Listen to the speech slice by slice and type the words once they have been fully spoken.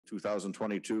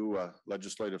2022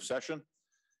 legislative session.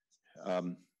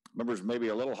 Members, maybe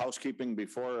a little housekeeping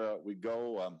before we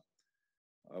go.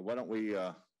 Why don't we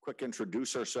quick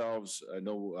introduce ourselves? I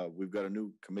know we've got a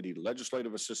new committee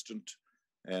legislative assistant,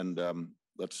 and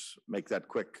let's make that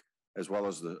quick, as well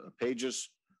as the pages.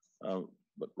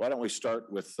 But why don't we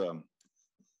start with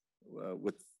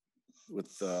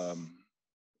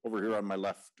over here on my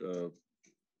left.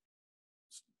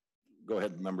 Go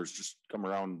ahead, members, just come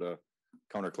around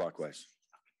counterclockwise.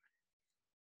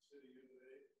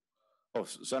 Oh,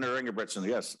 Senator Ingebrigtsen,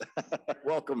 yes.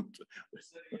 Welcome.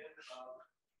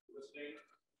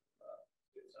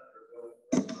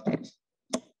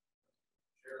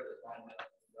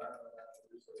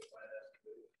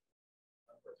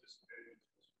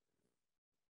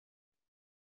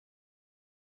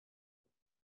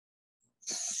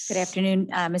 Good afternoon,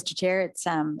 Mr. Chair. It's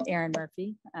Erin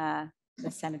Murphy, the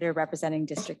senator representing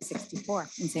District 64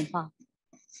 in St. Paul.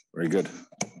 Very good.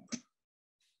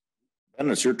 Ben,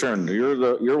 it's your turn.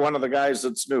 You're one of the guys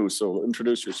that's new, so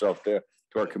introduce yourself to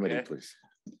our committee, please.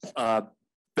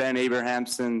 Ben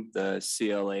Abrahamson, the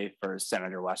CLA for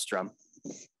Senator Westrom.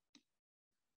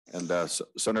 And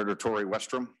Senator Tory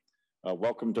Westrom.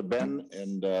 Welcome to Ben,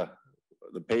 and the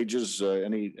pages,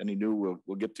 any new,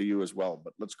 we'll get to you as well,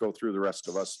 but let's go through the rest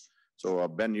of us. So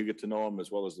Ben, you get to know them as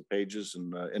well as the pages,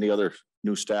 and any other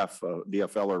new staff,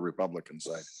 DFL or Republican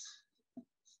side.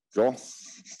 Joel?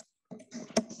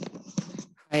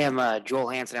 I am Joel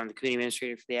Hanson. I'm the committee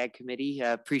administrator for the Ag Committee.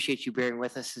 Appreciate you bearing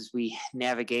with us as we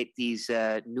navigate these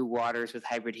new waters with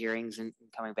hybrid hearings and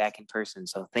coming back in person.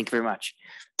 So thank you very much.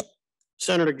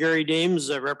 Senator Gary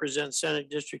Dames represents Senate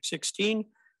District 16,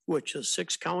 which is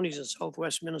 6 counties in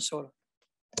southwest Minnesota.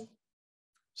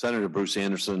 Senator Bruce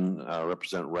Anderson,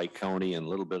 represent Wright County and a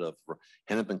little bit of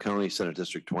Hennepin County, Senate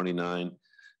District 29.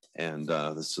 And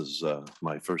this is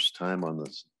my first time on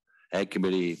this Ag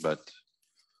Committee, but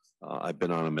I've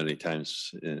been on it many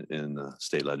times in the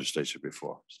state legislature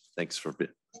before. Thanks for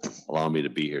allowing me to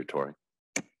be here, Tory.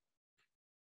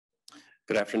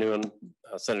 Good afternoon,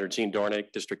 Senator Gene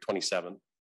Dornick, District 27.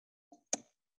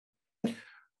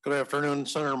 Good afternoon,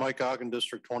 Senator Mike Ogden,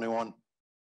 District 21.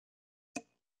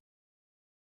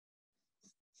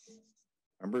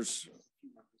 Members,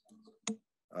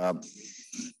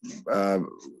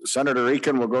 Senator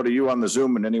Eakin, we'll go to you on the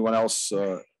Zoom, and anyone else,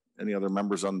 any other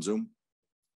members on Zoom?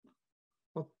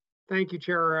 Well, thank you,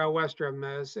 Chair Westrom.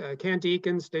 As Kent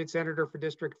Eakin, State Senator for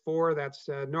District 4, that's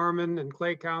Norman and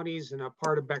Clay counties and a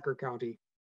part of Becker County.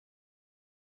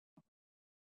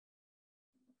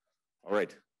 All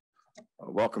right.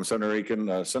 Welcome, Senator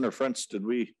Eakin. Senator Frentz, did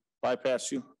we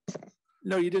bypass you?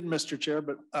 No, you didn't, Mr. Chair,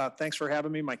 but thanks for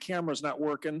having me. My camera's not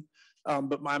working,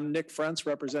 but I'm Nick Frentz,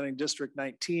 representing District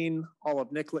 19, all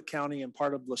of Nicollet County and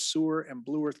part of LeSueur and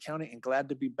Blue Earth County, and glad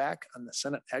to be back on the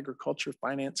Senate Agriculture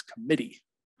Finance Committee.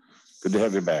 Good to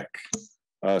have you back.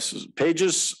 So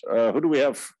pages, who do we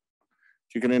have?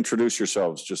 If you can introduce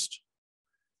yourselves, just.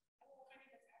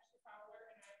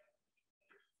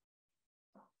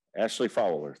 Ashley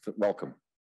Fowler, welcome.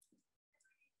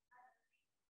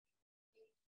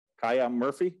 Kaya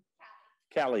Murphy?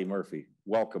 Callie Murphy,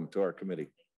 welcome to our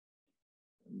committee.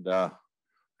 And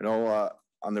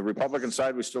on the Republican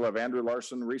side, we still have Andrew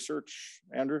Larson, research.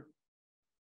 Andrew?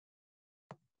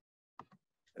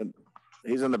 And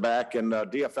he's in the back, and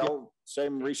DFL,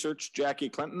 same research. Jackie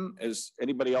Clinton. Is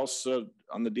anybody else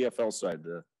on the DFL side?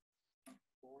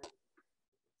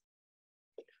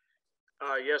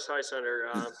 Yes, hi, Senator.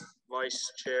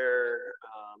 Vice Chair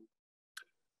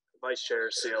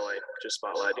CLA, just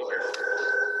spotlighting here.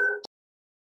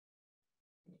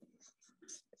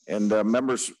 And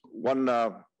members, one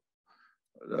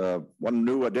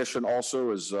new addition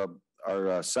also is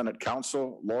our Senate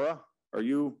Counsel. Laura, are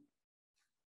you?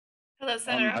 Hello,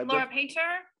 Senator. I'm Laura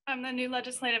Painter. I'm the new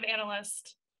legislative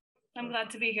analyst. I'm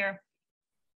glad to be here.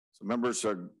 So members,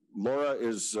 Laura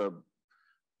is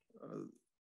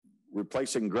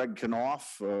replacing Greg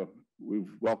Knopf. We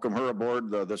welcome her aboard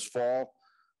this fall.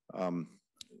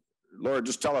 Laura,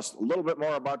 just tell us a little bit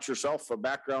more about yourself. A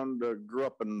background, grew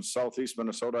up in Southeast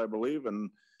Minnesota, I believe, and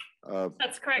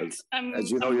that's correct. As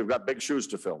you know, you've got big shoes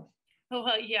to fill. Oh,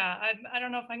 well, yeah. I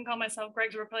don't know if I can call myself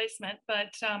Greg's replacement,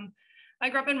 but I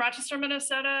grew up in Rochester,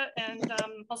 Minnesota, and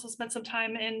also spent some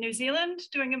time in New Zealand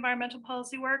doing environmental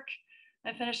policy work.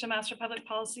 I finished a Master of Public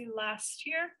Policy last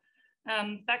year.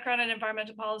 Background in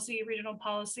environmental policy, regional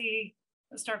policy,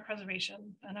 historic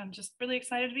preservation, and I'm just really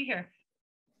excited to be here.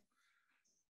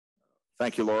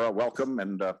 Thank you, Laura. Welcome.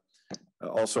 And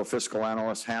also fiscal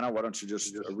analyst Hannah, why don't you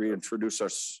just reintroduce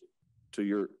us to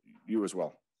you as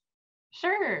well?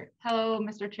 Sure. Hello,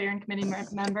 Mr. Chair and committee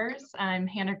members. I'm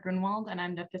Hannah Grunwald, and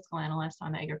I'm the fiscal analyst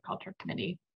on the Agriculture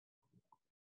Committee.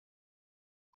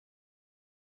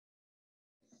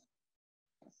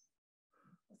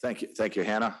 Thank you,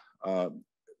 Hannah.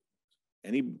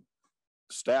 Any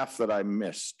staff that I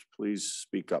missed, please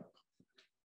speak up.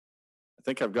 I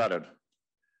think I've got it.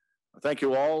 Thank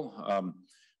you all.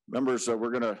 Members, we're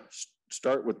going to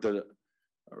start with the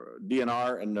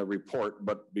DNR and the report,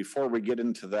 but before we get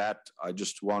into that, I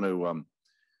just want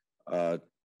to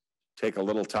take a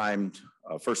little time.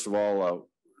 First of all,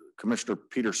 Commissioner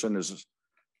Peterson is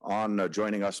on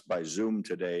joining us by Zoom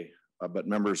today, but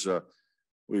members,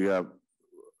 we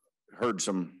heard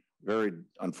some very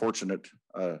unfortunate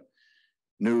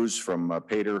news from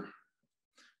Pater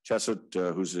Chesset,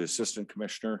 who's the Assistant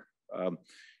Commissioner.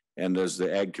 And as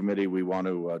the Ag Committee, we want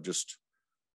to just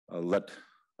let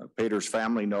Pater's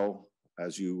family know,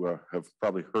 as you have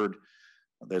probably heard,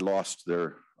 they lost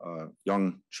their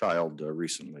young child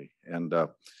recently. And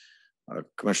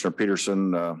Commissioner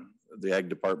Peterson, the Ag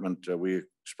Department, we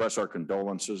express our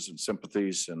condolences and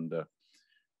sympathies. And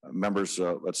members,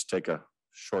 let's take a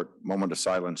short moment of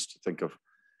silence to think of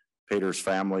Pater's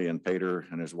family and Pater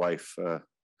and his wife with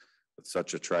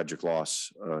such a tragic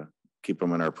loss. Keep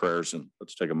them in our prayers, and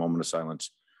let's take a moment of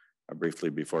silence briefly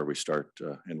before we start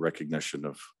in recognition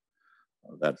of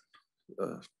that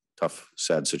tough,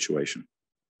 sad situation.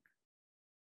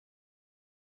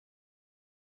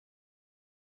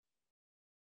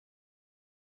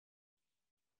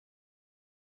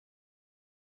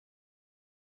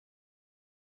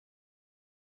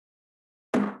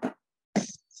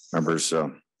 Members,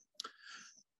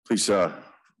 please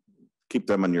keep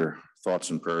them in your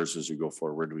thoughts and prayers as you go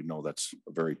forward. We know that's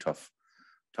a very tough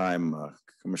time.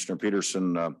 Commissioner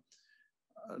Peterson,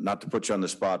 not to put you on the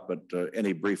spot, but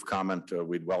any brief comment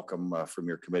we'd welcome from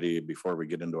your committee before we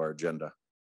get into our agenda.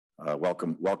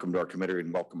 Welcome to our committee,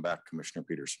 and welcome back, Commissioner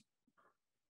Peterson.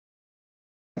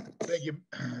 Thank you,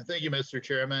 Mr.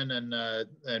 Chairman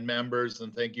and members,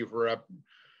 and thank you for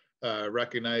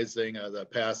recognizing the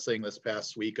passing this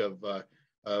past week of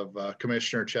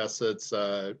Commissioner Chesset's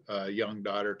young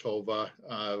daughter, Tova.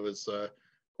 It was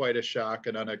quite a shock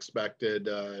and unexpected,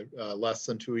 less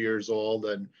than 2 years old.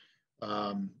 And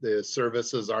the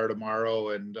services are tomorrow,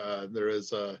 and there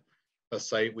is a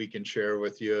site we can share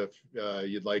with you if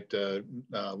you'd like to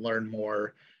learn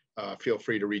more. Feel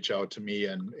free to reach out to me.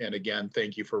 And again,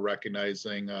 thank you for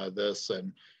recognizing this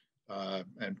and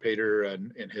Pater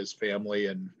and his family.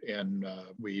 And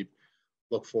we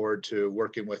look forward to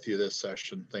working with you this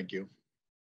session. Thank you.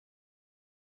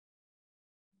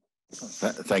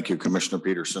 Thank you, Commissioner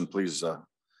Peterson. Please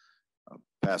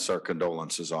pass our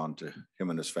condolences on to him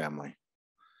and his family.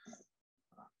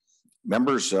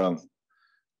 Members,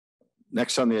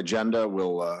 next on the agenda,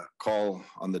 we'll call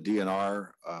on the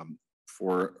DNR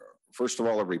for, first of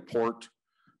all, a report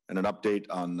and an update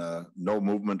on the no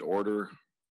movement order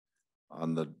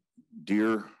on the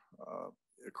deer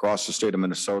across the state of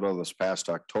Minnesota this past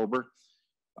October.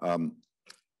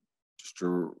 Just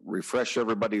to refresh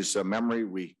everybody's memory,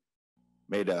 we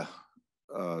made a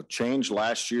change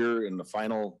last year in the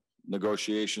final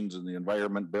negotiations in the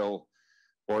Environment Bill.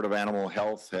 Board of Animal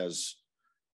Health has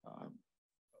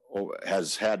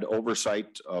had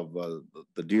oversight of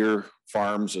the deer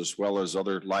farms as well as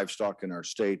other livestock in our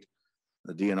state.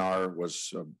 The DNR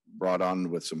was brought on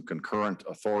with some concurrent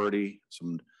authority,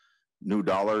 some new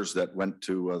dollars that went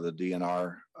to the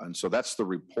DNR. And so that's the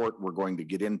report we're going to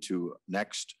get into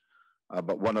next.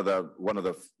 But one of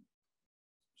the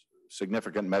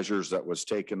significant measures that was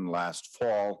taken last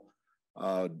fall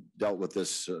dealt with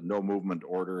this no movement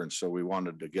order. And so we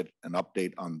wanted to get an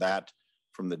update on that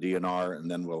from the DNR, and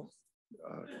then we'll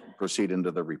proceed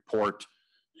into the report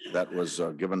that was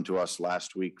given to us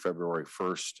last week, February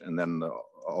 1st, and then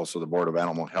also the Board of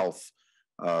Animal Health,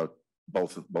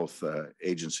 both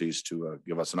agencies to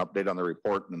give us an update on the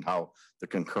report and how the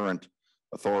concurrent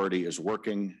authority is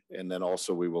working. And then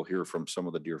also we will hear from some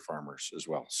of the deer farmers as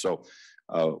well. So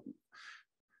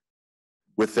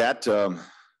with that,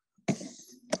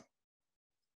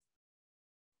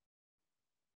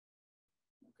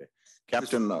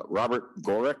 Captain Robert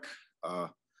Gorick,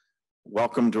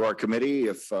 welcome to our committee.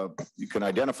 If you can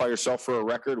identify yourself for a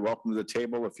record, welcome to the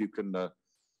table. If you can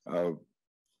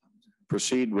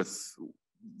proceed with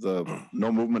the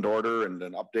no movement order and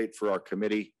an update for our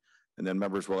committee, and then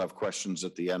members will have questions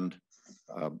at the end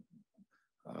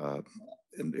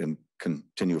and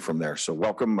continue from there. So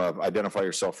welcome, identify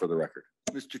yourself for the record.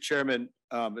 Mr. Chairman,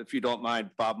 if you don't mind,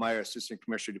 Bob Meyer, Assistant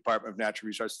Commissioner, Department of Natural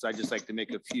Resources. I'd just like to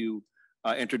make a few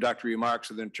introductory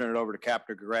remarks and then turn it over to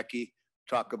Captain Gorecki,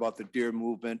 talk about the deer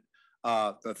movement.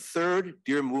 The third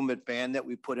deer movement ban that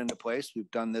we put into place,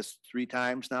 we've done this 3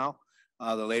 times now.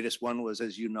 The latest one was,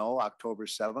 as you know, October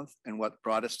 7th, and what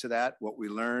brought us to that, what we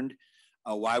learned,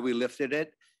 why we lifted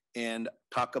it, and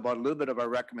talk about a little bit of our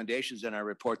recommendations in our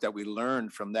report that we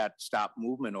learned from that stop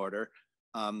movement order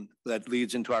that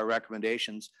leads into our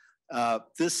recommendations.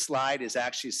 This slide is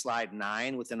actually slide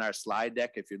 9 within our slide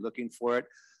deck if you're looking for it.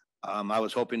 I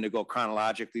was hoping to go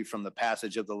chronologically from the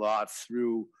passage of the law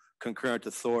through concurrent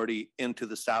authority into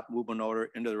the stop movement order,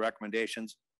 into the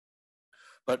recommendations.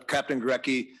 But Captain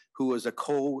Gurecki, who was a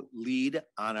co-lead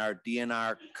on our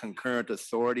DNR concurrent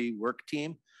authority work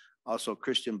team, also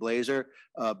Christian Blazer,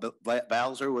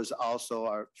 Balzer was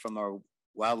also from our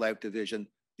wildlife division,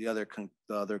 the other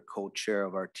co-chair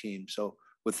of our team. So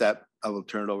with that, I will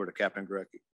turn it over to Captain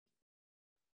Gurecki.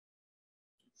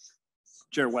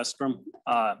 Chair Westrom.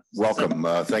 Welcome.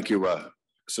 Thank you,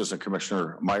 Assistant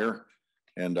Commissioner Meyer,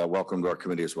 and welcome to our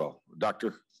committee as well.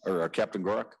 Captain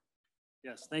Gorak.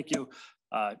 Yes, thank you.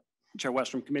 Chair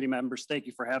Westrom, committee members, thank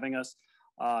you for having us.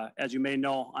 As you may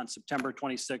know, on September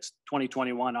 26,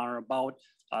 2021, on or about,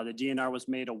 the DNR was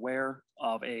made aware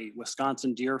of a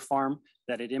Wisconsin deer farm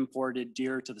that had imported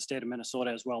deer to the state of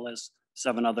Minnesota, as well as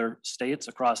 7 other states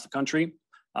across the country.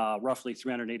 Roughly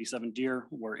 387 deer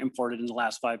were imported in the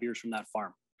last 5 years from that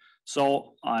farm.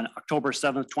 So on October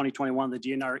 7th, 2021, the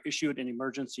DNR issued an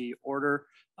emergency order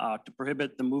to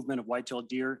prohibit the movement of white-tailed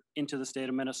deer into the state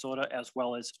of Minnesota, as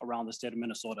well as around the state of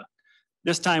Minnesota.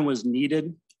 This time was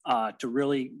needed to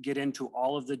really get into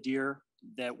all of the deer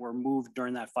that were moved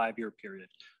during that 5-year period.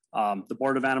 The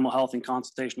Board of Animal Health, in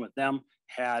consultation with them,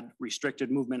 had restricted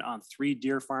movement on 3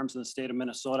 deer farms in the state of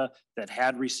Minnesota that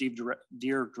had received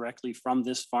deer directly from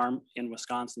this farm in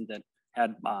Wisconsin that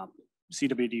had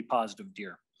CWD positive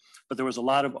deer. But there was a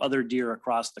lot of other deer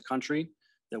across the country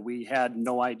that we had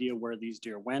no idea where these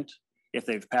deer went, if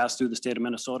they've passed through the state of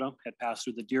Minnesota, had passed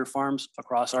through the deer farms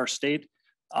across our state,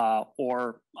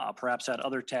 or perhaps had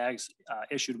other tags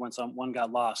issued when one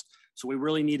got lost. So we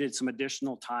really needed some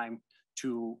additional time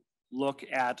to look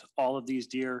at all of these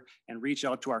deer and reach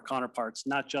out to our counterparts,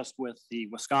 not just with the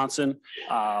Wisconsin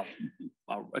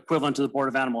equivalent to the Board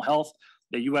of Animal Health,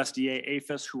 the USDA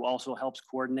APHIS, who also helps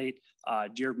coordinate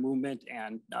deer movement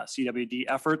and CWD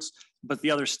efforts, but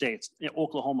the other states,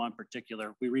 Oklahoma in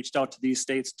particular. We reached out to these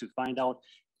states to find out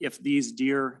if these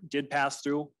deer did pass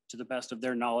through to the best of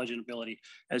their knowledge and ability.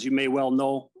 As you may well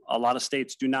know, a lot of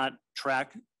states do not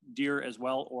track deer as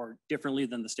well or differently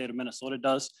than the state of Minnesota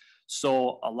does.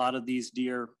 So a lot of these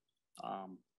deer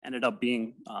ended up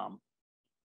being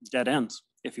dead ends,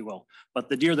 if you will. But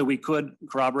the deer that we could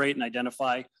corroborate and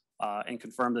identify and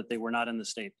confirm that they were not in the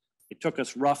state. It took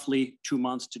us roughly 2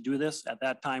 months to do this. At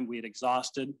that time, we had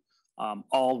exhausted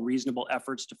all reasonable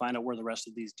efforts to find out where the rest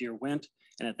of these deer went.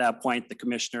 And at that point, the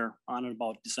commissioner, on and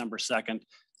about December 2nd,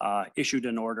 issued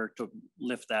an order to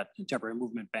lift that temporary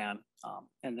movement ban.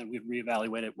 And then we'd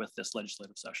reevaluate it with this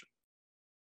legislative session.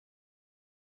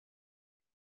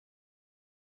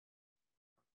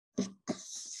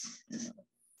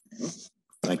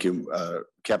 Thank you.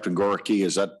 Captain Gorky,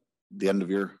 is that the end of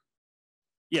your?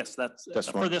 Yes, that's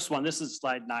for this one. This is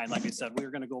slide 9. Like I said,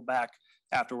 we're going to go back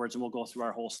afterwards and we'll go through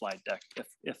our whole slide deck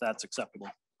if that's acceptable.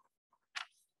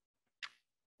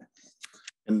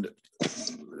 And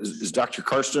is Dr.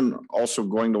 Karsten also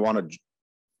going to want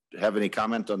to have any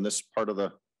comment on this part of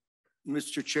the?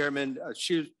 Mr. Chairman,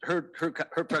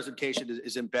 her presentation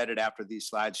is embedded after these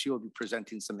slides. She will be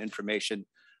presenting some information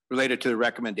related to the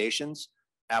recommendations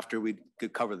after we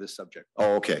could cover this subject.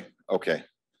 Oh, okay. Okay.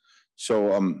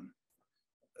 So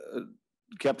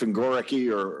Captain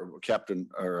Gorecki or Captain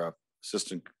or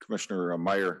Assistant Commissioner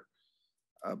Meyer,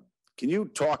 can you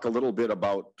talk a little bit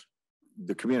about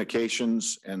the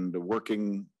communications and the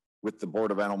working with the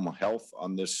Board of Animal Health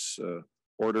on this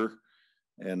order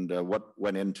and what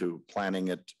went into planning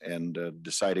it and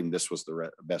deciding this was the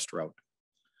best route?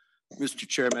 Mr.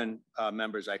 Chairman,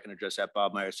 members, I can address that.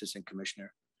 Bob Meyer, Assistant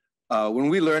Commissioner. When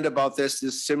we learned about this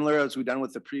is similar as we've done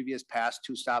with the previous past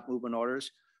 2 stop movement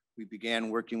orders. We began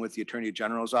working with the Attorney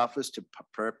General's office to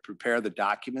prepare the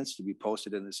documents to be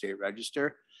posted in the state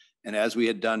register. And as we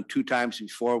had done 2 times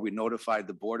before, we notified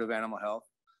the Board of Animal Health,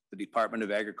 the Department of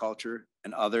Agriculture,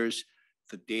 and others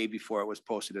the day before it was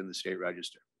posted in the state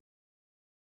register.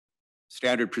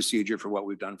 Standard procedure for what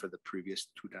we've done for the previous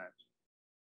 2 times.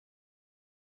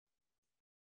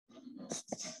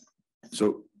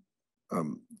 So,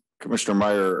 Commissioner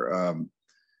Meyer,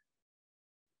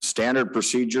 standard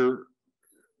procedure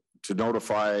to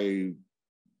notify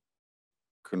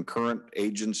concurrent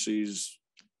agencies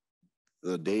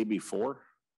the day before?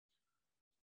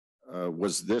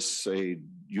 Was this a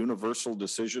universal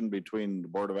decision between the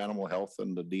Board of Animal Health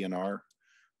and the DNR,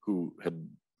 who had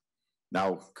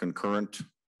now concurrent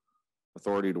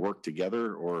authority to work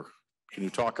together, or can you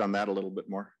talk on that a little bit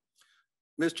more?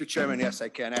 Mr. Chairman, yes, I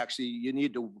can. Actually, you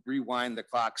need to rewind the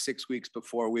clock 6 weeks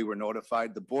before we were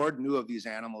notified. The board knew of these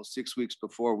animals 6 weeks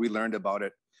before we learned about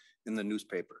it in the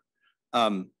newspaper.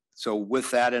 So with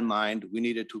that in mind, we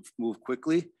needed to move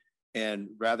quickly and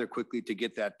rather quickly to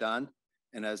get that done.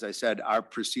 And as I said, our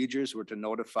procedures were to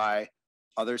notify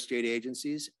other state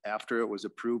agencies after it was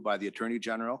approved by the Attorney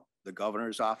General, the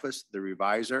Governor's Office, the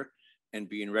reviser, and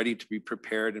being ready to be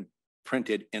prepared and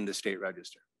printed in the state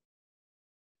register.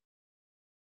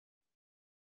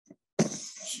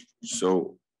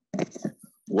 So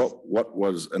what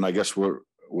was, and I guess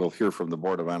we'll hear from the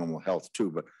Board of Animal Health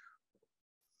too, but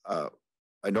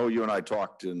I know you and I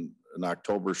talked in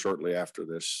October shortly after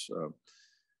this,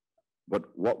 but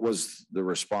what was the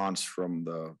response from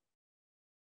the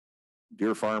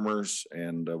deer farmers,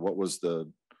 and what was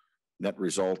the net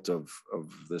result of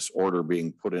this order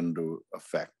being put into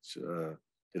effect?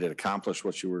 Did it accomplish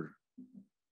what you were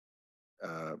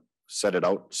set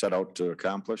out to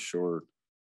accomplish, or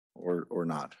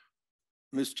not?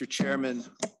 Mr. Chairman,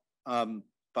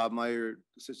 Bob Meyer,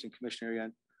 Assistant Commissioner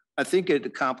again. I think it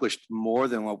accomplished more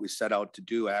than what we set out to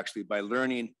do, actually, by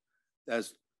learning,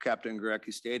 as Captain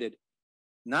Gurecki stated,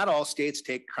 not all states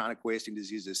take chronic wasting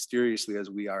disease as seriously as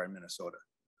we are in Minnesota.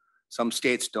 Some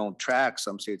states don't track,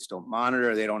 some states don't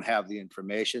monitor, they don't have the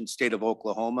information. State of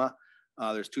Oklahoma,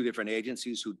 there's 2 different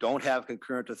agencies who don't have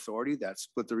concurrent authority that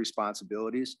split the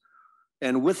responsibilities.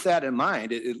 And with that in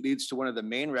mind, it leads to one of the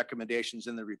main recommendations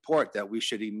in the report, that we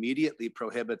should immediately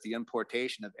prohibit the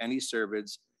importation of any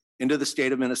cervids into the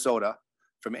state of Minnesota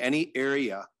from any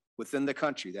area within the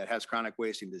country that has chronic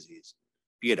wasting disease.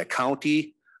 Be it a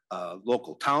county,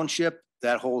 local township,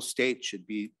 that whole state should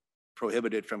be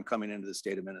prohibited from coming into the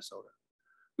state of Minnesota.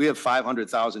 We have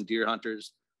 500,000 deer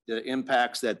hunters. The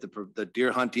impacts that the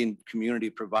deer hunting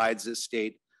community provides this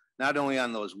state, not only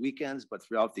on those weekends, but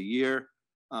throughout the year.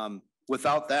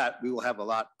 Without that, we will have a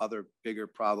lot other bigger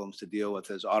problems to deal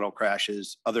with, as auto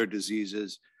crashes, other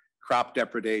diseases, crop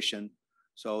depredation.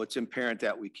 So it's imperative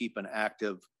that we keep an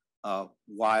active,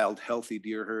 wild, healthy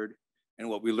deer herd. And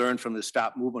what we learned from the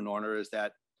stop movement order is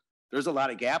that there's a lot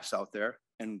of gaps out there,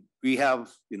 and we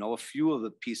have, a few of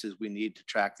the pieces we need to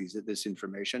track this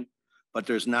information, but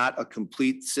there's not a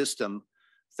complete system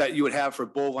that you would have for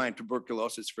bovine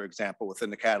tuberculosis, for example, within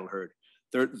the cattle herd.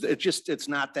 It's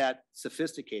not that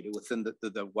sophisticated within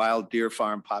the wild deer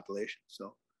farm population,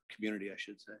 so community, I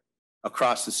should say,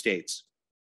 across the states.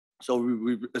 So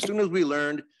we as soon as we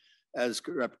learned, as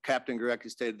Captain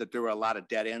Gurecki stated, that there were a lot of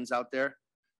dead ends out there,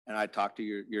 and I talked to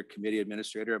your committee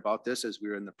administrator about this as we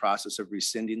were in the process of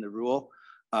rescinding the rule.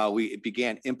 We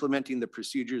began implementing the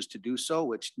procedures to do so,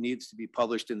 which needs to be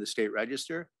published in the state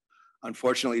register.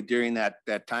 Unfortunately, during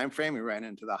that time frame, we ran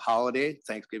into the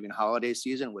Thanksgiving holiday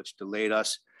season, which delayed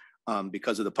us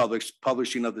because of the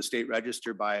publishing of the state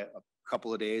register by a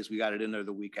couple of days. We got it in there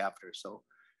the week after. So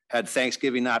had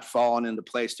Thanksgiving not fallen into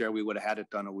place there, we would have had it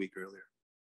done a week earlier.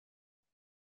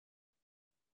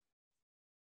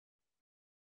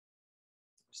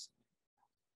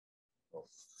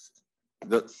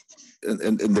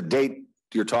 The date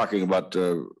you're talking about,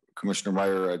 Commissioner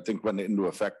Meyer, I think went into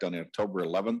effect on October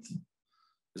 11th.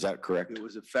 Is that correct? It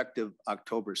was effective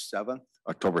October 7th.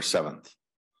 October 7th.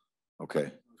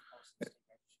 Okay.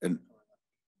 And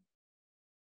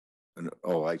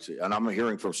oh, I see. And I'm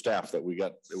hearing from staff that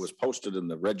it was posted in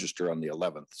the register on the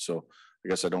 11th. So I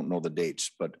guess I don't know the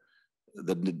dates, but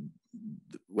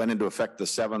went into effect the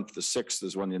 7th. The 6th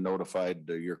is when you notified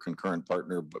your concurrent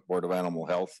partner, Board of Animal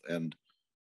Health. And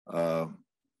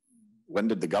when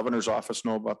did the governor's office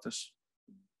know about this?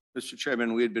 Mr.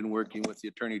 Chairman, we had been working with the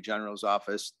Attorney General's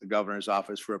office, the governor's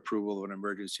office for approval of an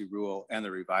emergency rule, and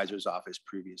the revisor's office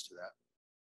previous to that.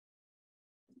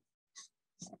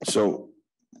 So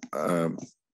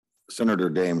Senator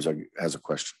Dames has a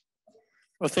question.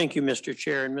 Well, thank you, Mr.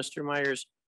 Chair. And Mr. Myers,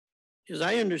 as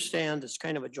I understand, it's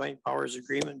kind of a joint powers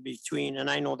agreement between, and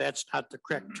I know that's not the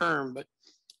correct term, but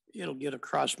it'll get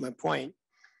across my point,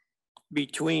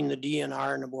 between the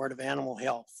DNR and the Board of Animal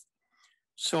Health.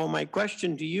 So my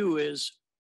question to you is,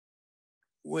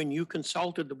 when you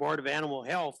consulted the Board of Animal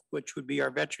Health, which would be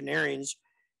our veterinarians,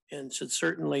 and should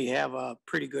certainly have a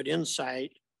pretty good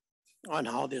insight on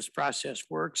how this process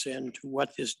works and to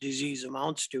what this disease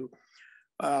amounts to,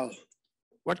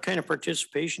 what kind of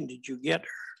participation did you get?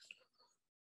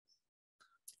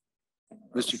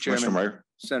 Mr. Chairman,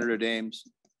 Senator Dames,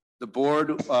 the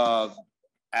board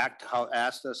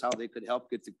asked us how they could help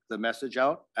get the message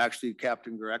out. Actually,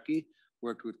 Captain Gurecki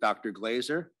worked with Dr.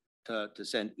 Glazer to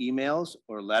send emails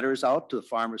or letters out to the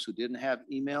farmers who didn't have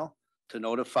email to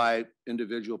notify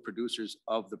individual producers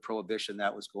of the prohibition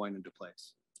that was going into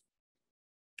place.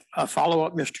 A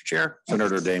follow-up, Mr. Chair.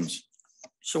 Senator Dames.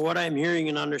 So what I'm hearing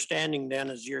and understanding then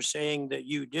is you're saying that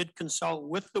you did consult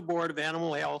with the Board of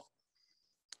Animal Health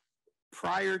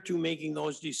prior to making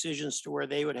those decisions to where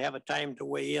they would have a time to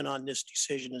weigh in on this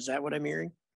decision. Is that what I'm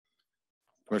hearing?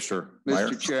 Commissioner Meyer.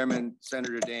 Mr. Chairman,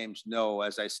 Senator Dames, no,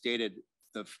 as I stated,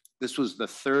 this was the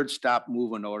third stop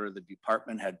movement order the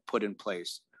department had put in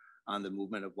place on the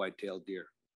movement of white-tailed deer,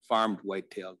 farmed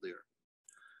white-tailed deer.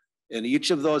 In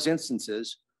each of those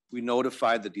instances, we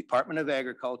notified the Department of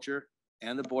Agriculture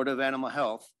and the Board of Animal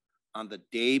Health on the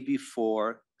day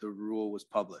before the rule was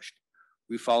published.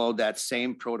 We followed that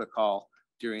same protocol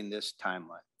during this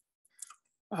timeline.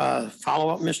 Follow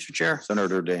up, Mr. Chair.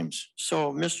 Senator Dames.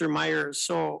 So, Mr. Meyer,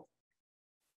 so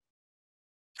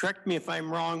correct me if I'm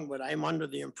wrong, but I'm under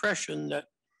the impression that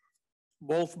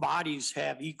both bodies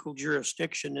have equal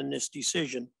jurisdiction in this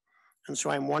decision. And so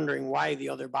I'm wondering why the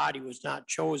other body was not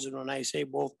chosen. When I say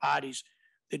both bodies,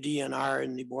 the DNR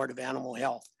and the Board of Animal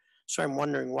Health. So I'm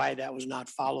wondering why that was not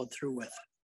followed through with.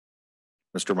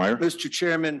 Mr. Meyer. Mr.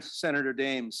 Chairman, Senator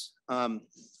Dames,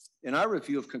 in our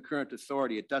review of concurrent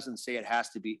authority, it doesn't say it has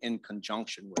to be in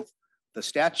conjunction with. The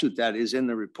statute that is in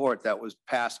the report that was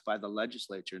passed by the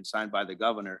legislature and signed by the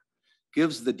governor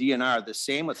gives the DNR the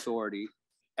same authority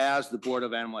as the Board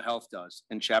of Animal Health does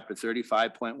in chapter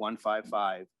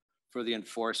 35.155 for the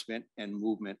enforcement and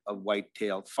movement of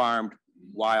white-tailed, farmed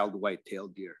wild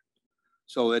white-tailed deer.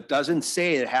 So it doesn't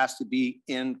say it has to be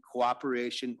in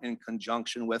cooperation, in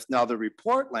conjunction with. Now the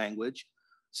report language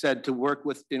said to work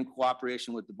with in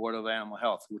cooperation with the Board of Animal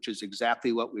Health, which is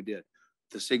exactly what we did.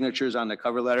 The signatures on the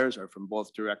cover letters are from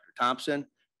both Director Thompson,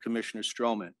 Commissioner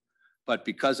Stroman. But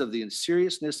because of the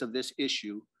seriousness of this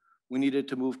issue, we needed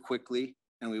to move quickly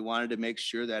and we wanted to make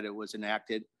sure that it was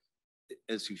enacted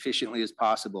as efficiently as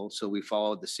possible. So we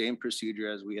followed the same procedure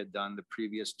as we had done the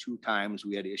previous 2 times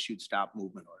we had issued stop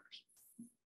movement orders.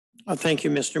 Thank you,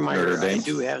 Mr. Meyer. I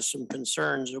do have some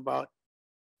concerns about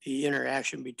the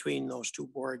interaction between those 2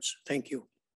 boards. Thank you.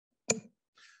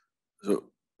 So,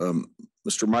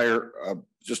 Mr. Meyer,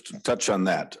 just to touch on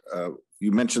that,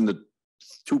 you mentioned the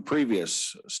 2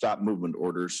 previous stop movement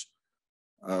orders.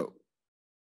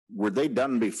 Were they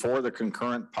done before the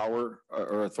concurrent power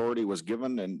or authority was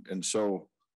given? And so,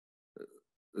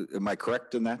 am I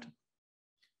correct in that?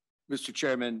 Mr.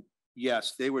 Chairman,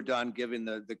 yes, they were done giving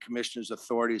the commissioner's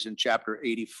authorities in chapter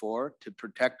 84 to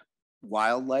protect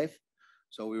wildlife.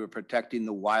 So we were protecting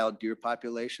the wild deer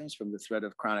populations from the threat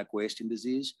of chronic wasting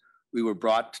disease. We were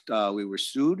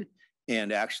sued,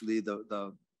 and actually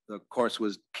the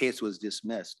case was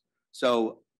dismissed.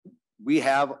 So we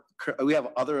have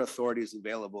other authorities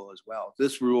available as well.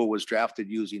 This rule was drafted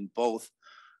using both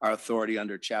our authority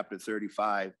under chapter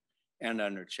 35 and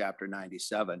under chapter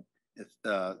 97. If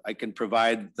I can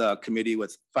provide the committee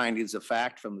with findings of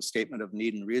fact from the statement of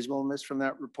need and reasonableness from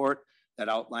that report that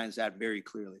outlines that very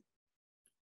clearly.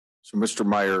 So, Mr.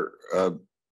 Meyer,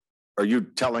 are you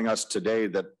telling us today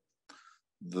that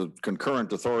the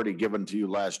concurrent authority given to you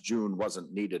last June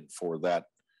wasn't needed for that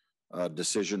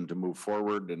decision to move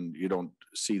forward, and you don't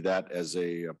see that as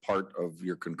a part of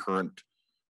your concurrent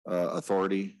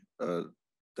authority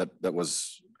that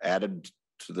was added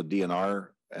to the DNR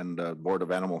and Board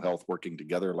of Animal Health working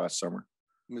together last summer?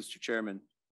 Mr. Chairman,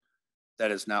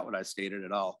 that is not what I stated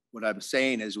at all. What I'm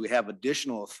saying is we have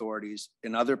additional authorities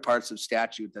in other parts of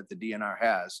statute that the DNR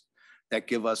has that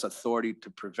give us authority to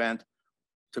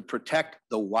protect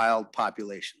the wild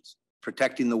populations,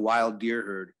 protecting the wild deer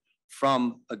herd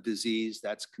from a disease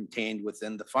that's contained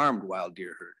within the farmed wild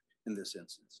deer herd in this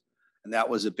instance. And that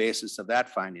was the basis of that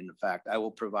finding. In fact, I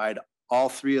will provide all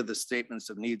 3 of the statements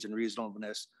of needs and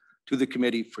reasonableness to the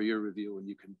committee for your review, and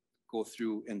you can go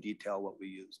through in detail what we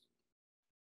used.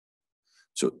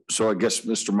 So I guess,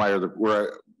 Mr. Meyer,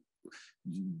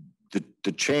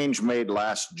 the change made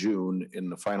last June in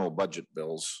the final budget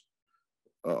bills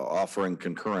offering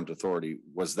concurrent authority,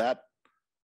 was that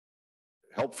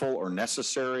helpful or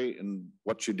necessary in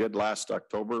what you did last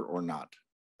October or not?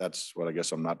 That's what I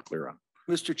guess I'm not clear on.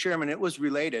 Mr. Chairman, it was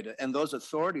related, and those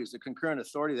authorities, the concurrent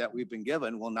authority that we've been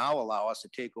given, will now allow us to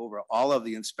take over all of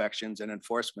the inspections and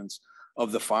enforcements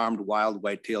of the farmed wild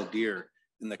white-tailed deer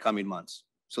in the coming months.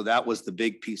 So that was the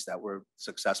big piece that we're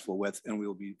successful with, and we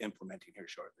will be implementing here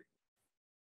shortly.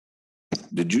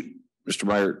 Did you, Mr.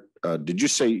 Meyer, did you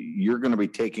say you're going to be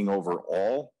taking over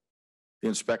all the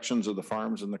inspections of the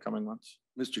farms in the coming months?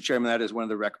 Mr. Chairman, that is one of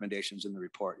the recommendations in the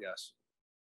report, yes.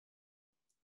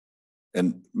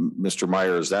 And Mr.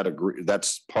 Meyer, is that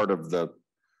that's part of the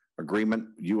agreement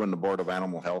you and the Board of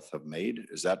Animal Health have made?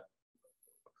 Is that?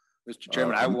 Mr.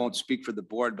 Chairman, I won't speak for the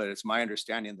board, but it's my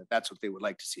understanding that that's what they would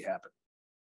like to see happen.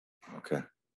 Okay.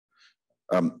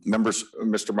 Members,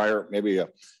 Mr. Meyer, maybe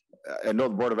I know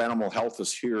the Board of Animal Health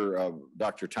is here,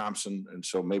 Dr. Thompson, and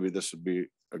so maybe this would be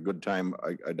a good time.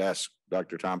 I'd ask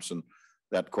Dr. Thompson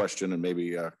that question, and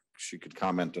maybe she could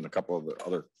comment on a couple of the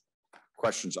other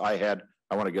questions I had.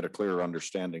 I want to get a clearer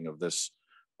understanding of this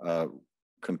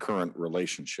concurrent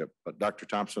relationship. But Dr.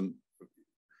 Thompson,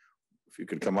 if you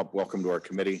could come up, welcome to our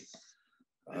committee.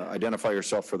 Identify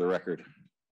yourself for the record.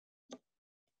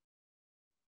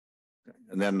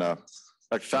 And then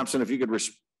Dr. Thompson, if you could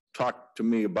talk to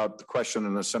me about the question,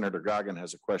 and then Senator Goggin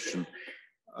has a question.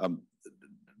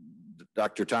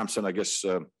 Dr. Thompson, I guess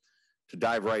to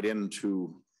dive right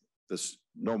into this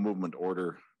no movement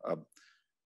order,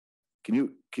 can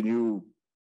you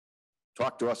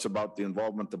talk to us about the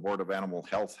involvement the Board of Animal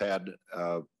Health had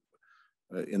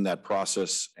in that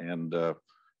process, and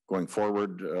going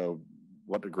forward,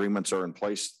 what agreements are in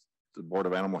place? The Board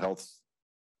of Animal Health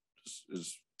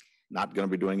is not going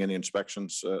to be doing any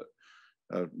inspections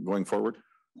going forward?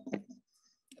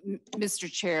 Mr.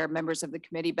 Chair, members of the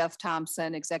committee, Beth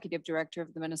Thompson, Executive Director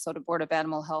of the Minnesota Board of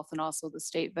Animal Health and also the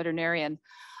state veterinarian.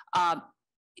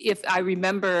 If I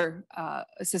remember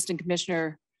Assistant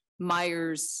Commissioner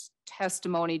Meyer's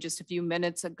testimony just a few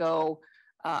minutes ago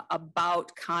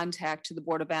about contact to the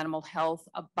Board of Animal Health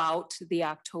about the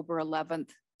October 11th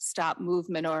stop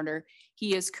movement order,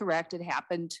 he is correct. It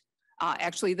happened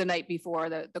actually the night before.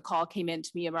 The call came in to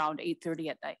me around 8:30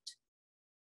 at night.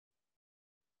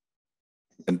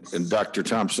 And Dr.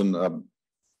 Thompson,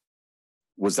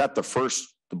 was that the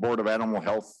first the Board of Animal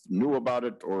Health knew about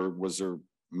it, or was there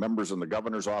members in the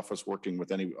governor's office working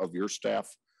with any of your staff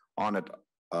on it,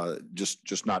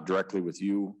 just not directly with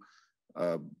you?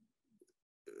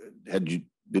 Have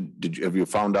you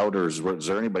found out, or is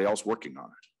there anybody else working on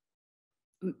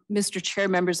it? Mr. Chair,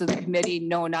 members of the committee,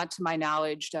 no, not to my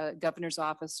knowledge. Governor's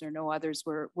office or no others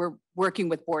were working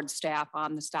with board staff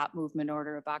on the stop movement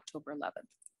order of October 11th.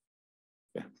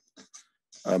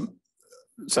 Yeah.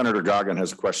 Senator Goggin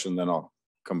has a question, then I'll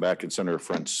come back, and Senator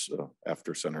Frentz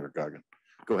after Senator Goggin.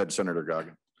 Go ahead, Senator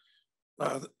Goggin.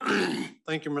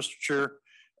 Thank you, Mr. Chair.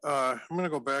 I'm going to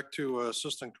go back to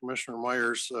Assistant Commissioner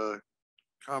Meyer's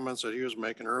comments that he was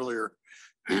making earlier,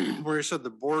 where he said the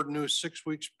board knew 6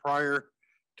 weeks prior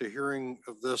to hearing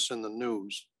of this in the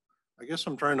news. I guess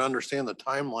I'm trying to understand the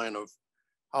timeline of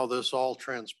how this all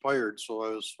transpired. So I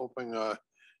was hoping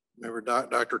maybe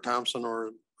Dr. Thompson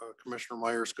or Commissioner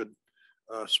Myers could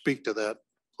speak to that,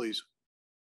 please.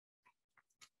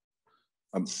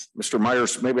 Mr.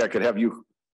 Myers, maybe I could have you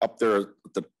up there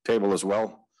at the table as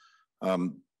well.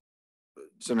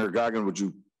 Senator Goggin, would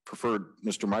you prefer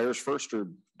Mr. Myers first or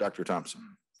Dr.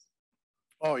 Thompson?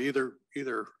 Oh, either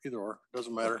or,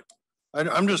 doesn't matter.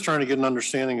 I'm just trying to get an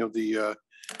understanding of the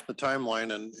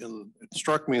timeline, and it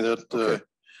struck me that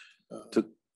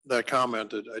that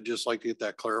comment, I'd just like to get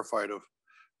that clarified of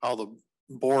how the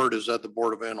board, is that the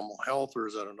Board of Animal Health, or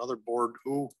is that another board?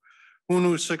 Who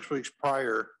knew 6 weeks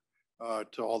prior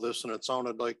to all this? And it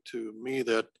sounded like to me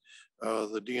that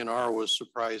the DNR was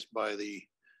surprised by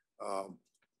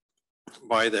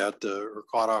that or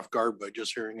caught off guard by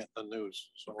just hearing it in the news.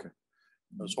 So I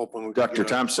was hoping we could Dr. get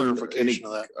Thompson, clarification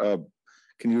of that.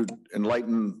 Can you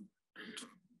enlighten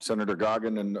Senator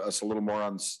Goggin and us a little more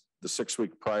on the 6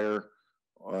 week prior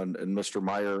and Mr.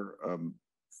 Meyer?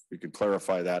 We could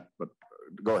clarify that, but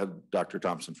go ahead, Dr.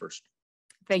 Thompson first.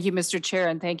 Thank you, Mr. Chair,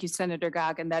 and thank you, Senator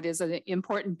Goggin. That is an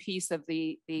important piece of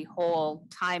the whole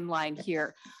timeline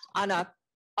here. On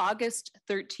August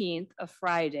 13th, a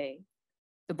Friday,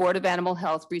 the Board of Animal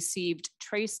Health received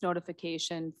trace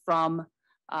notification from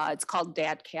it's called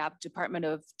DATCAP, Department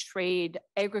of Trade,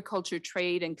 Agriculture,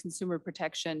 Trade, and Consumer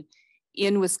Protection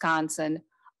in Wisconsin,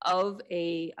 of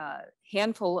a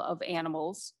handful of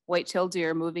animals, white-tailed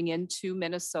deer, moving into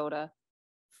Minnesota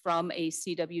from a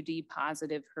CWD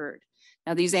positive herd.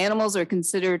 Now, these animals are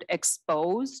considered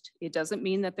exposed. It doesn't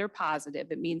mean that they're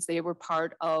positive. It means they were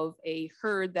part of a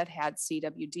herd that had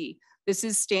CWD. This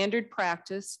is standard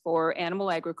practice for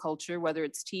animal agriculture, whether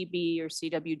it's TB or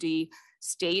CWD.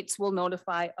 States will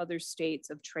notify other states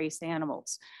of trace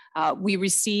animals. We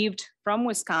received from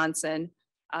Wisconsin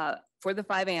for the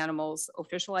 5 animals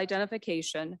official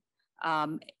identification,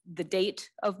 the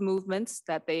date of movements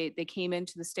that they came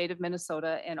into the state of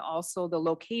Minnesota, and also the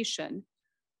location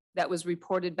that was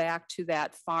reported back to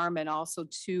that farm and also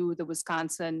to the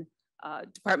Wisconsin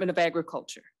Department of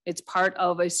Agriculture. It's part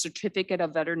of a certificate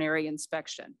of veterinary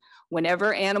inspection.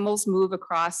 Whenever animals move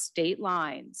across state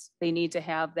lines, they need to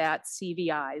have that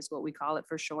CVI is what we call it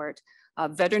for short.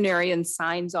 Veterinarian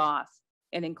signs off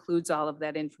and includes all of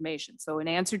that information. So in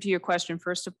answer to your question,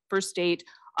 first date,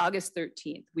 August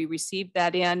 13th, we received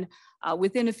that in.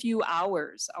 Within a few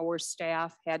hours, our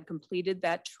staff had completed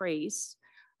that trace.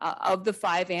 Of the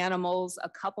 5 animals, a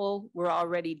couple were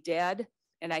already dead,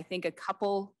 and I think a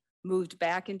couple moved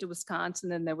back into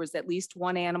Wisconsin, and there was at least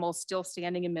 1 animal still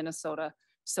standing in Minnesota.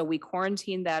 So we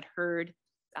quarantined that herd.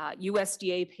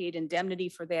 USDA paid indemnity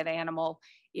for that animal.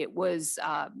 It was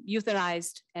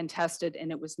euthanized and tested, and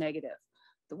it was negative.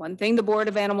 The one thing the Board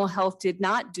of Animal Health did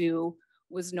not do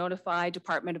was notify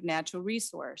Department of Natural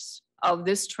Resource of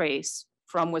this trace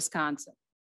from Wisconsin.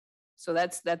 So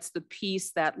that's the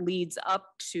piece that leads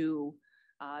up to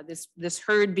this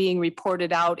herd being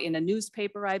reported out in a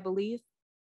newspaper, I believe,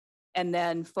 and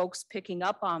then folks picking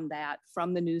up on that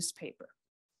from the newspaper.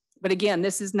 But again,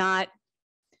 this is not,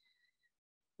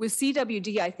 with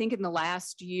CWD, I think in the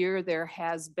last year, there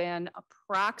has been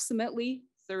approximately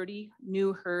 30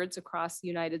 new herds across the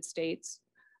United States.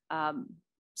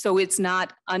 So it's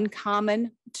not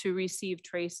uncommon to receive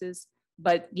traces,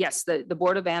 but yes, the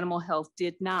Board of Animal Health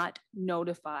did not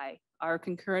notify our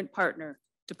concurrent partner,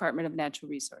 Department of Natural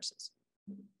Resources.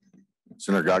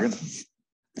 Senator Goggin,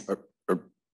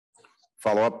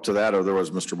 follow up to that, or there was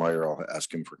Mr. Meyer, I'll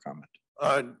ask him for comment.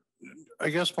 I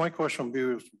guess my question would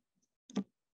be,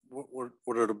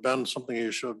 would it have been something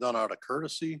you should have done out of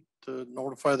courtesy to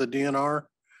notify the DNR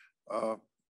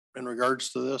in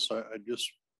regards to this? I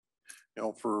just,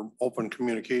 for open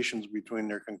communications between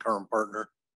their concurrent partner.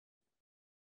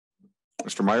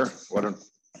 Mr. Meyer,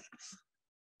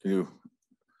 can you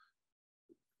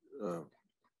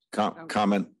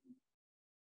comment?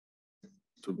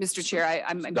 Mr. Chair,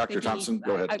 I'm Dr. thinking, Thompson,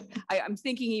 go ahead. I'm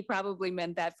thinking he probably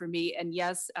meant that for me. And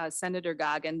yes, Senator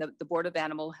Goggin, the Board of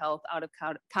Animal Health, out of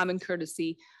common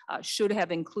courtesy, should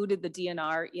have included the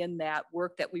DNR in that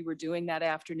work that we were doing that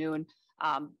afternoon.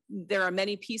 There are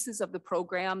many pieces of the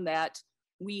program that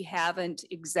we haven't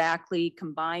exactly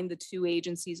combined the 2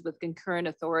 agencies with concurrent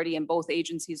authority, and both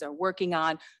agencies are working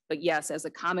on. But yes, as a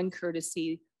common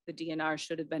courtesy, the DNR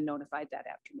should have been notified that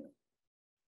afternoon.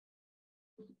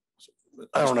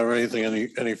 I don't have anything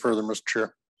any further, Mr.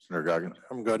 Chair. Senator Goggin.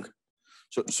 I'm good.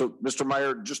 So Mr.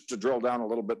 Meyer, just to drill down a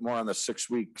little bit more on the 6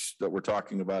 weeks that we're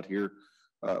talking about here,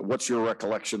 what's your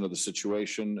recollection of the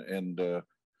situation, and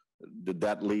did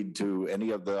that lead to any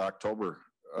of the October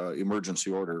emergency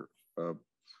order?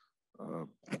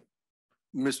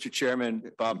 Mr.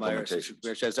 Chairman, Bob Myers,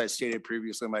 as I stated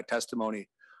previously in my testimony,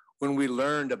 when we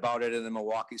learned about it in the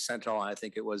Milwaukee Sentinel, I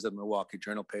think it was the Milwaukee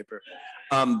Journal paper,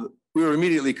 we were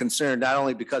immediately concerned, not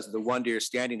only because of the 1 deer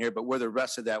standing here, but where the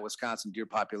rest of that Wisconsin deer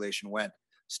population went,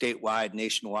 statewide,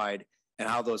 nationwide, and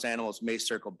how those animals may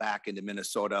circle back into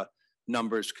Minnesota.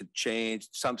 Numbers could change.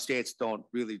 Some states don't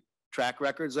really track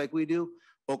records like we do,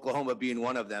 Oklahoma being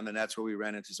one of them, and that's where we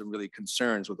ran into some really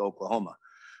concerns with Oklahoma.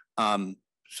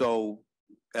 So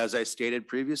as I stated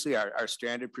previously, our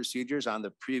standard procedures on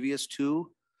the previous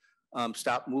 2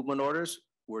 stop movement orders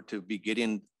were to be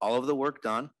getting all of the work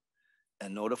done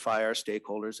and notify our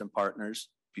stakeholders and partners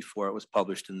before it was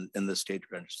published in the state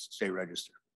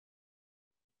register.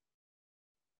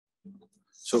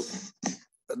 So,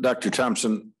 Dr.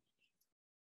 Thompson,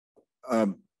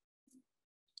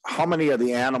 how many of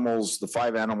the animals, the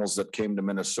 5 animals that came to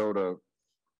Minnesota,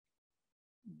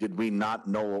 did we not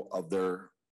know of their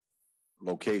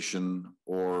location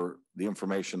or the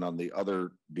information on the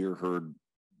other deer herd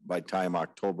by time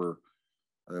October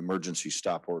emergency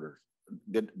stop order?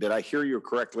 Did I hear you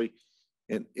correctly?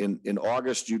 In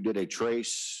August, you did a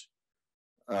trace.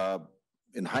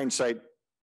 In hindsight,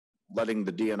 letting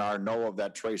the DNR know of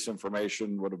that trace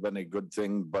information would have been a good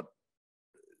thing, but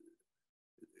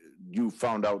you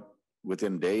found out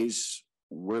within days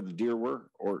where the deer were?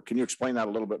 Or can you explain that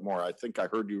a little bit more? I think I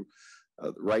heard you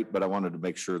right, but I wanted to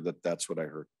make sure that that's what I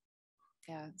heard.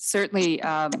 Yeah, certainly,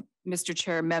 Mr.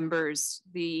 Chair, members,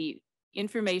 the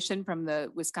information from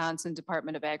the Wisconsin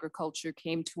Department of Agriculture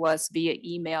came to us via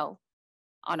email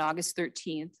on August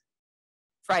 13th,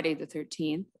 Friday the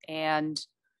 13th, and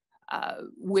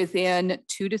within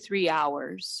 2 to 3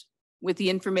 hours, with the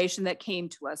information that came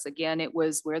to us, again, it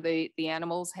was where the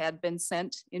animals had been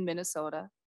sent in Minnesota,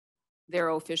 their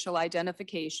official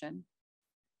identification.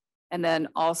 And then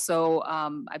also,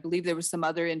 I believe there was some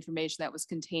other information that was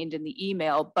contained in the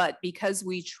email, but because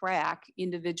we track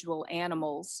individual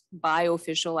animals by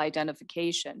official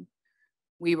identification,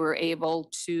 we were able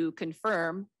to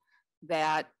confirm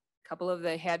that a couple of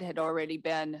the head had already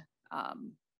been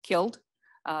killed.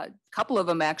 A couple of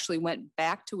them actually went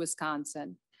back to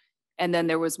Wisconsin. And then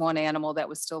there was one animal that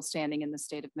was still standing in the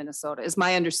state of Minnesota, is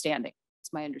my understanding.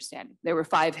 It's my understanding. There were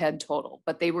 5 head total,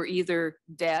 but they were either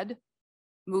dead,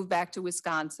 moved back to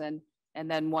Wisconsin, and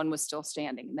then one was still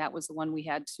standing. And that was the one we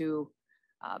had to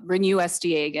bring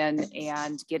USDA again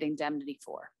and get indemnity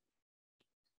for.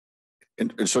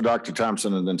 And so Dr.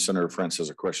 Thompson and then Senator Frantz has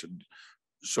a question.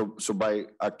 So by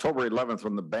October 11th,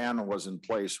 when the ban was in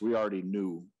place, we already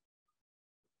knew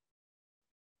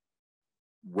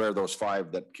where those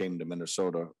 5 that came to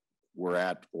Minnesota were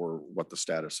at or what the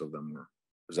status of them were.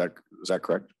 Is that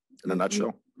correct in a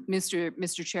nutshell?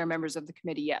 Mr. Chair, members of the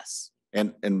committee, yes.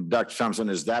 And Dr. Thompson,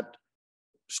 is that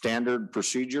standard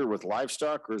procedure with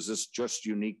livestock, or is this just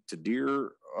unique to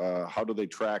deer? How do they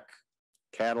track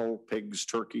cattle, pigs,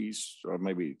 turkeys, or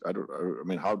maybe I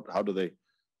mean, how do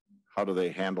they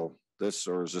handle this,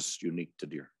 or is this unique to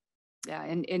deer? Yeah,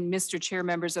 and Mr. Chair,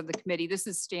 members of the committee, this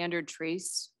is standard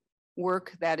trace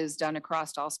work that is done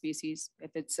across all species.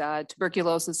 If it's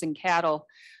tuberculosis in cattle,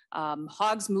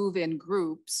 hogs move in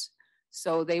groups.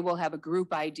 So they will have a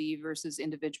group ID versus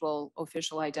individual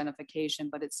official identification,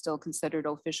 but it's still considered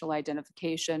official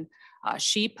identification.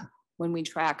 Sheep, when we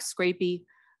track scrapie,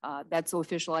 that's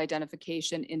official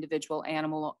identification, individual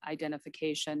animal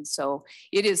identification. So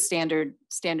it is standard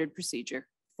procedure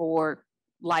for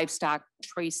livestock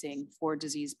tracing for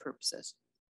disease purposes.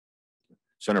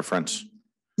 Senator Frantz.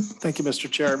 Thank you,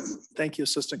 Mr. Chair. Thank you,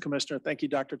 Assistant Commissioner. Thank you,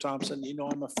 Dr. Thompson. You know,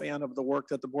 I'm a fan of the work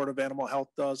that the Board of Animal Health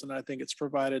does, and I think it's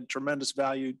provided tremendous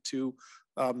value to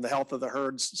the health of the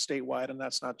herds statewide, and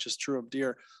that's not just true of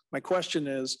deer. My question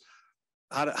is,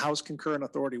 how's concurrent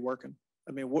authority working?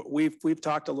 I mean, we've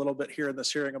talked a little bit here in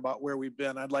this hearing about where we've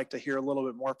been. I'd like to hear a little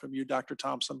bit more from you, Dr.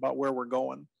 Thompson, about where we're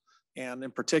going. And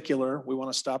in particular, we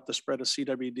want to stop the spread of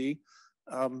CWD.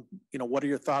 You know, what are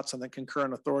your thoughts on the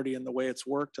concurrent authority and the way it's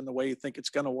worked and the way you think it's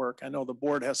going to work? I know the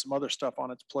board has some other stuff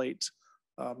on its plate,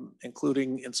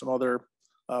 including in some other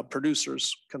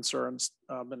producers' concerns.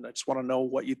 And I just want to know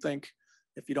what you think,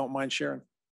 if you don't mind sharing.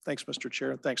 Thanks, Mr.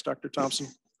 Chair. And thanks, Dr. Thompson.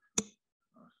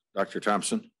 Dr.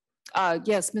 Thompson.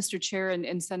 Yes, Mr. Chair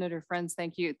and Senator Frantz,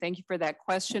 thank you. Thank you for that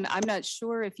question. I'm not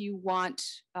sure if you want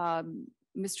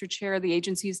Mr. Chair, the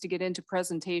agencies to get into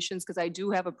presentations, because I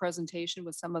do have a presentation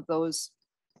with some of those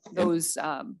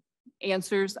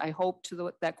answers, I hope,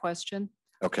 to that question.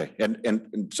 Okay, and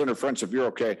Senator Frantz, if you're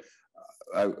okay,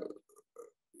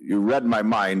 you read my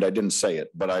mind. I didn't say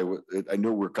it, but I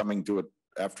knew we're coming to it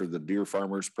after the deer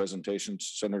farmers presentation,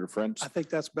 Senator Frantz. I think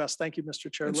that's best. Thank you, Mr.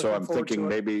 Chair. And so I'm thinking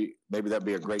maybe that'd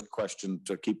be a great question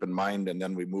to keep in mind, and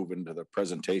then we move into the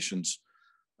presentations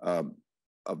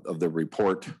of the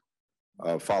report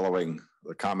following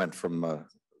the comment from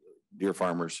deer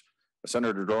farmers.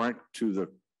 Senator Dornick, to the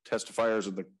testifiers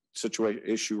of the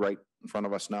issue right in front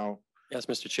of us now. Yes,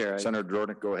 Mr. Chair. Senator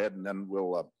Dornick, go ahead, and then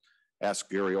we'll ask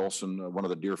Gary Olson, one of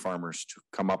the deer farmers, to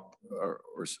come up, or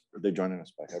are they joining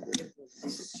us by head?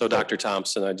 So Dr.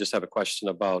 Thompson, I just have a question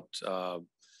about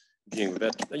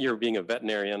you're being a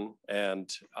veterinarian, and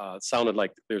it sounded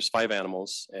like there's 5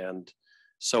 animals. And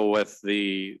so with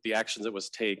the actions that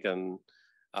was taken,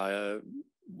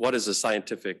 what is the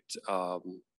scientific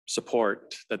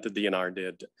support that the DNR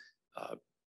did?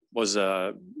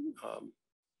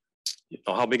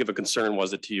 How big of a concern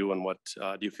was it to you, and what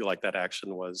do you feel like that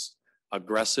action was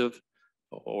aggressive,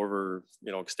 over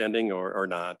extending, or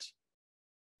not?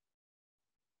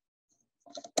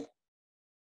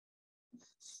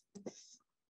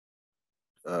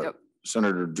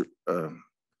 Senator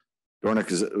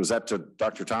Dornick, was that to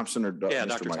Dr. Thompson or yeah, Mr.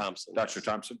 Dr. Mike? Thompson. Dr.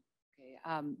 Thompson. Okay,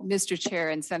 Mr. Chair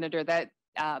and Senator, that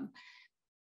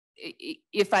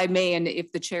if I may, and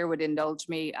if the chair would indulge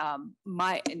me,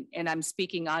 and I'm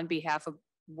speaking on behalf of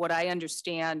what I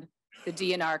understand the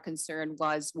DNR concern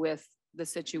was with the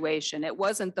situation. It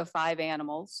wasn't the 5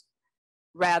 animals.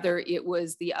 Rather, it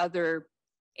was the other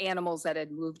animals that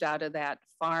had moved out of that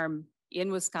farm in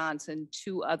Wisconsin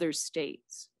to other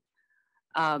states.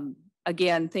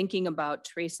 Again, thinking about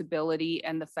traceability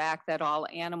and the fact that all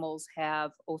animals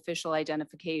have official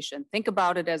identification. Think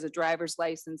about it as a driver's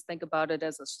license. Think about it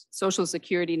as a social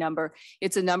security number.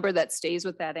 It's a number that stays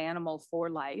with that animal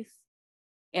for life.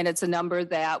 And it's a number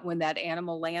that when that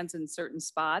animal lands in certain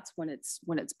spots, when it's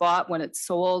bought, when it's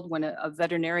sold, when a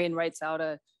veterinarian writes out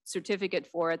a certificate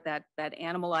for it, that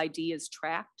animal ID is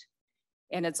tracked.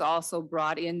 And it's also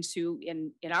brought into,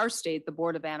 in our state, the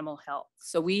Board of Animal Health.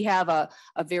 So we have a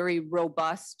very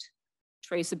robust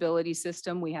traceability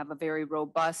system. We have a very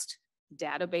robust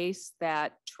database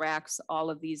that tracks all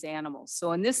of these animals.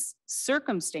 So in this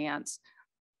circumstance,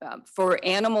 for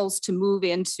animals to move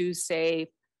into, say,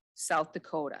 South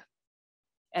Dakota,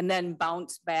 and then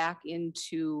bounce back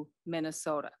into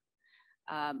Minnesota.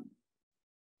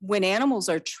 When animals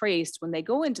are traced, when they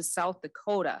go into South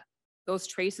Dakota, those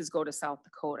traces go to South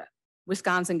Dakota.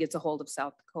 Wisconsin gets a hold of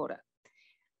South Dakota.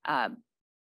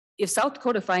 If South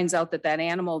Dakota finds out that that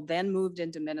animal then moved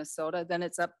into Minnesota, then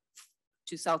it's up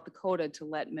to South Dakota to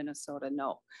let Minnesota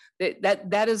know.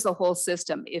 That is the whole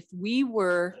system. If we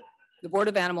were, the Board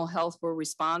of Animal Health were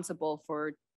responsible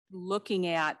for looking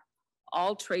at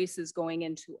all traces going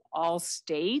into all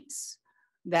states,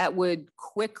 that would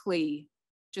quickly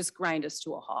just grind us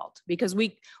to a halt. Because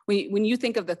when you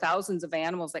think of the thousands of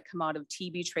animals that come out of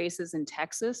TB traces in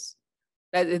Texas,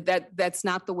 that's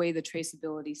not the way the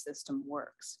traceability system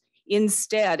works.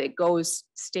 Instead, it goes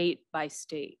state by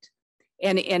state.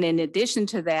 And in addition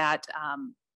to that,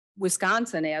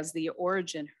 Wisconsin, as the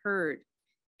origin herd,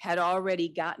 had already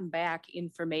gotten back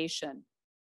information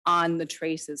on the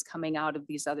traces coming out of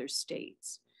these other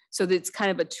states. So it's kind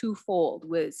of a twofold,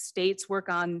 with states work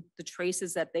on the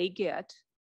traces that they get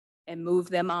and move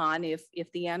them on if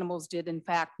the animals did in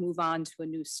fact move on to a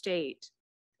new state.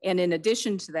 And in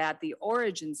addition to that, the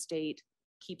origin state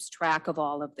keeps track of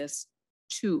all of this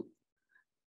too.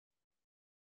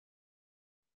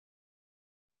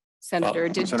 Senator,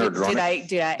 did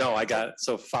I? No, I got it.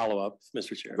 So follow up,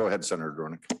 Mr. Chair. Go ahead, Senator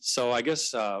Dornick. So I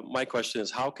guess my question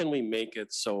is, how can we make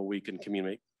it so we can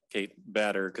communicate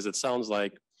better? Because it sounds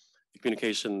like the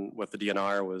communication with the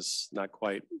DNR was not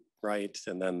quite right.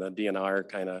 And then the DNR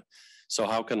kind of, so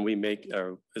how can we make,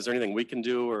 is there anything we can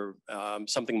do or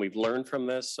something we've learned from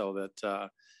this so that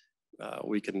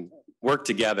we can work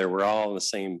together? We're all on the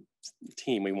same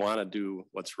team. We want to do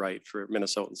what's right for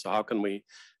Minnesotans. So how can we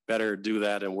better do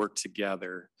that and work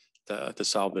together to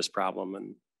solve this problem?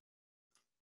 And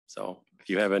so if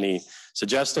you have any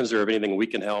suggestions or anything we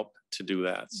can help to do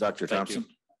that. Dr. Thompson.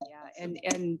 Yeah,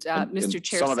 and Mr.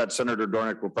 Chair. Some of that Senator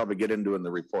Dornick will probably get into in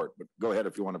the report, but go ahead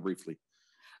if you want to briefly.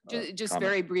 Just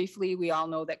very briefly, we all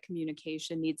know that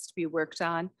communication needs to be worked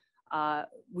on.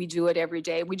 We do it every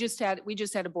day. We just had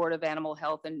a Board of Animal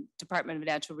Health and Department of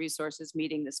Natural Resources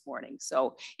meeting this morning.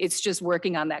 So it's just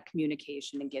working on that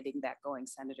communication and getting that going,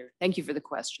 Senator. Thank you for the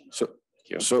question.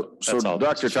 So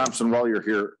Dr. Thompson, while you're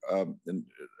here, and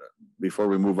before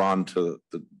we move on to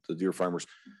the deer farmers,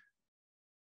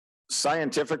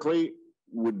 scientifically,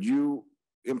 would you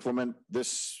implement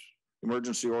this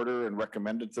emergency order and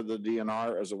recommend it to the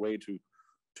DNR as a way to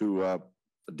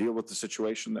deal with the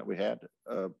situation that we had?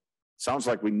 Sounds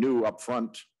like we knew up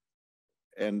front,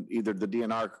 and either the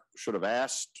DNR should have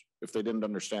asked if they didn't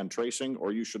understand tracing,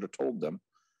 or you should have told them.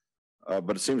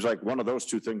 But it seems like one of those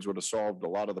two things would have solved a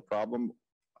lot of the problem.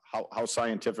 How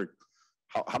scientific,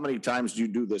 how many times do you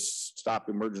do this stop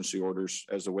emergency orders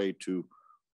as a way to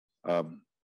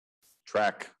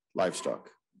track livestock?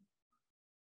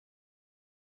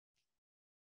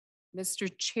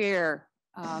 Mr. Chair,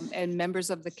 and members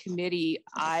of the committee,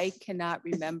 I cannot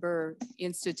remember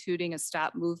instituting a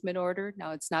stop movement order.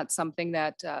 Now, it's not something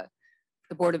that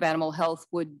the Board of Animal Health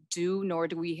would do, nor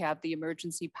do we have the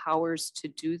emergency powers to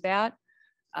do that.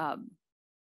 I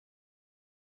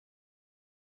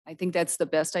think that's the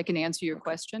best I can answer your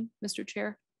question, Mr.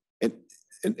 Chair.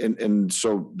 And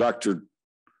so, Dr.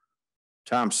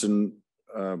 Thompson,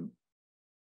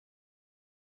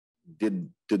 did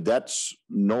that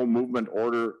no movement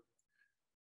order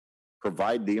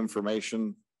provide the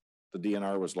information the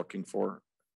DNR was looking for,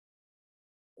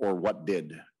 or what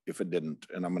did, if it didn't?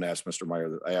 And I'm going to ask Mr.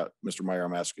 Meyer. Mr. Meyer,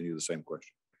 I'm asking you the same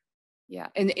question. Yeah,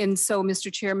 and so,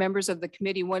 Mr. Chair, members of the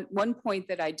committee, one point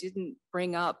that I didn't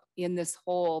bring up in this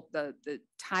whole the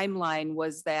timeline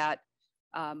was that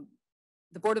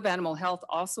the Board of Animal Health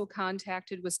also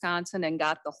contacted Wisconsin and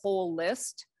got the whole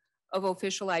list of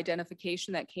official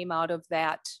identification that came out of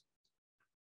that,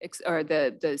 or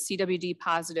the CWD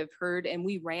positive herd, and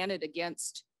we ran it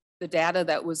against the data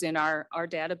that was in our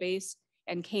database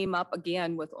and came up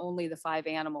again with only the 5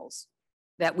 animals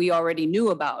that we already knew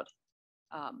about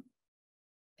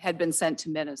had been sent to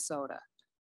Minnesota.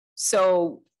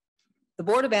 So the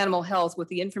Board of Animal Health, with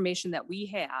the information that we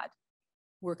had,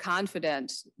 were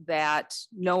confident that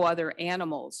no other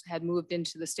animals had moved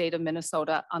into the state of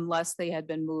Minnesota unless they had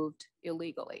been moved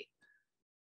illegally.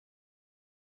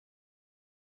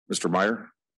 Mr. Meyer?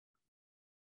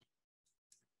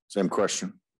 Same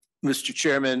question. Mr.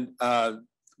 Chairman,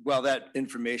 while that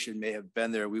information may have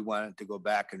been there, we wanted to go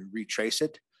back and retrace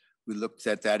it. We looked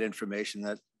at that information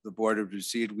that the board had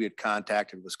received. We had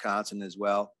contacted Wisconsin as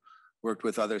well, worked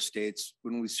with other states.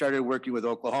 When we started working with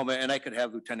Oklahoma, and I could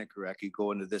have Lieutenant Korecki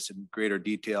go into this in greater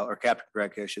detail, or Captain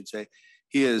Korecki, I should say,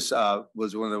 He was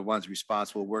one of the ones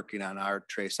responsible working on our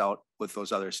trace out with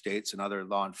those other states and other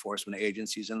law enforcement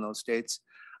agencies in those states.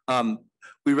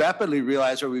 We rapidly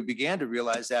realized, or we began to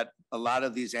realize, that a lot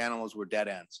of these animals were dead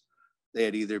ends. They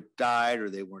had either died or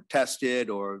they weren't tested,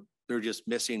 or they're just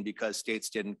missing because states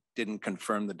didn't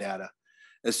confirm the data.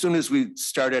 As soon as we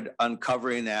started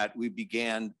uncovering that, we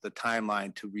began the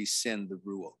timeline to rescind the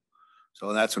rule.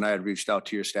 So that's when I had reached out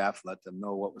to your staff, let them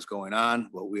know what was going on,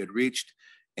 what we had reached,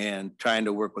 and trying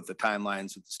to work with the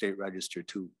timelines with the state register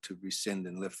to rescind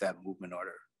and lift that movement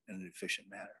order in an efficient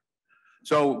manner.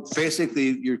 So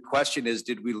basically your question is,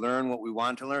 did we learn what we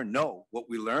wanted to learn? No, what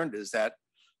we learned is that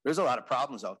there's a lot of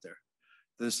problems out there.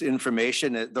 This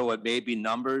information, though it may be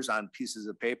numbers on pieces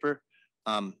of paper,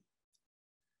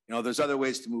 you know, there's other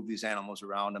ways to move these animals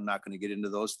around. I'm not going to get into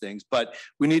those things, but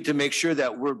we need to make sure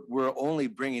that we're only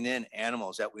bringing in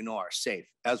animals that we know are safe,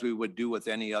 as we would do with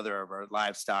any other of our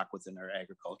livestock within our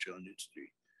agricultural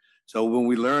industry. So when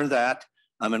we learn that,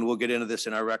 and we'll get into this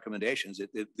in our recommendations,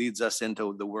 it leads us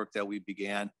into the work that we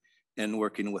began in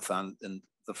working with on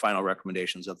the final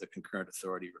recommendations of the concurrent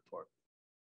authority report.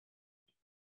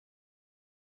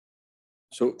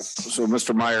 So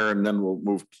Mr. Meyer, and then we'll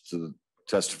move to the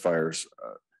testifiers.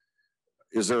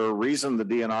 Is there a reason the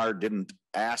DNR didn't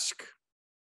ask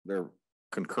their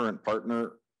concurrent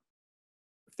partner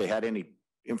if they had any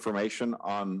information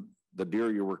on the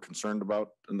deer you were concerned about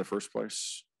in the first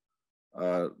place,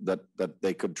 that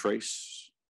they could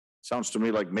trace? Sounds to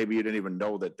me like maybe you didn't even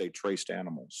know that they traced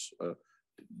animals.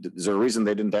 Is there a reason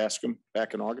they didn't ask them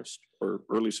back in August or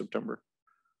early September?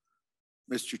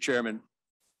 Mr. Chairman,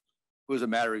 it was a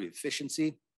matter of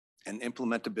efficiency and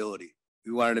implementability.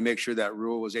 We wanted to make sure that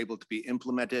rule was able to be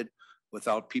implemented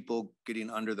without people getting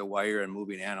under the wire and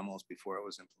moving animals before it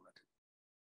was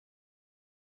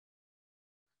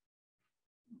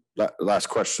implemented. Last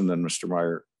question then, Mr.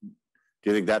 Meyer. Do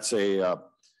you think that's a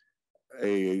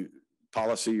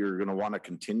policy you're going to want to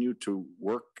continue to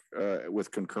work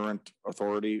with concurrent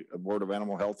authority, Board of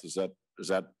Animal Health? Is that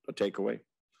a takeaway?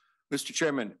 Mr.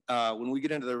 Chairman, when we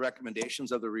get into the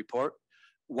recommendations of the report,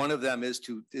 one of them is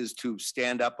to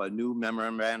stand up a new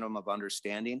memorandum of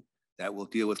understanding that will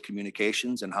deal with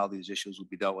communications and how these issues will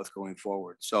be dealt with going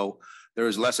forward. So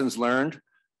there's lessons learned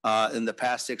in the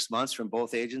past 6 months from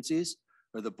both agencies,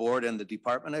 or the board and the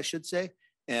department, I should say.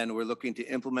 And we're looking to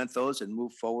implement those and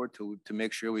move forward to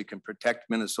make sure we can protect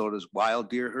Minnesota's wild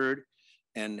deer herd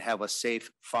and have a safe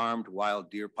farmed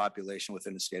wild deer population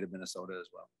within the state of Minnesota as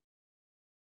well.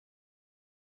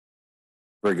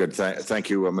 Very good. Thank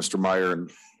you, Mr. Meyer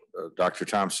and Dr.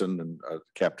 Thompson and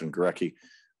Captain Gurecki.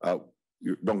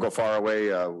 You don't go far away.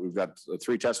 We've got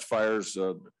 3 testifiers,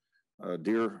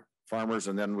 deer farmers,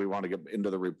 and then we want to get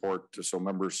into the report. So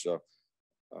members,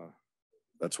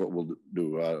 that's what we'll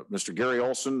do. Mr. Gary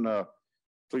Olson,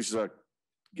 please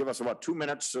give us about 2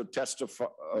 minutes of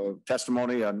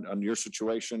testimony on your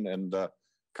situation and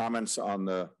comments on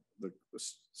the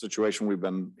situation we've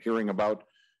been hearing about,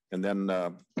 and then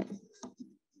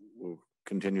we'll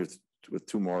continue with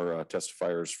 2 more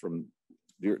testifiers from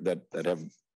deer that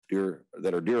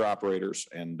are deer operators,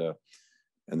 and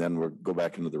then we'll go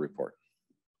back into the report.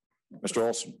 Mr.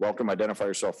 Olson, welcome. Identify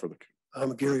yourself for the.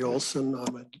 I'm Gary Olson.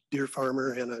 I'm a deer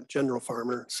farmer and a general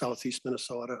farmer, southeast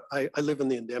Minnesota. I live in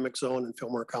the endemic zone in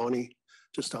Fillmore County,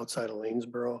 just outside of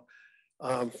Lanesboro.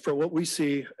 For what we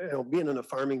see, being in a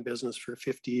farming business for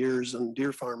 50 years and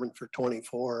deer farming for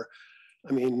 24,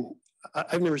 I mean,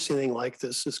 I've never seen anything like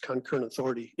this. This concurrent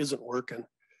authority isn't working.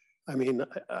 I mean,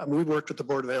 we've worked with the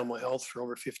Board of Animal Health for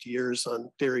over 50 years on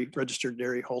registered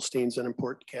dairy Holsteins and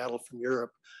imported cattle from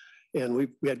Europe. And we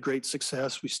had great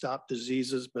success. We stopped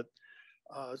diseases, but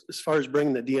as far as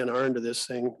bringing the DNR into this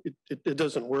thing, it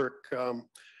doesn't work.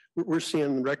 We're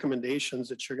seeing recommendations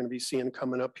that you're going to be seeing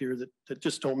coming up here that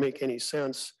just don't make any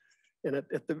sense. And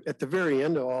at the very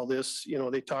end of all this,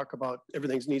 they talk about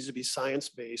everything needs to be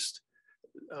science-based.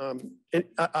 And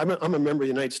I'm a member of the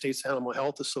United States Animal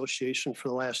Health Association for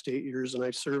the last 8 years, and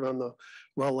I serve on the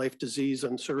wildlife disease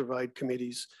and certified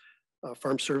committees,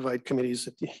 farm certified committees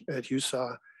at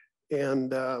USAW.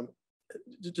 And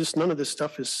just none of this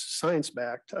stuff is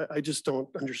science-backed. I just don't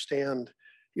understand.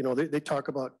 They talk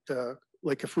about,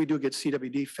 like, if we do get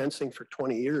CWD fencing for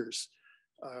 20 years,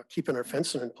 keeping our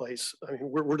fencing in place. I mean,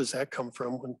 where does that come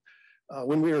from?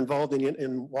 When we were involved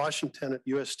in Washington at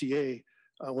USDA,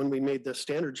 when we made the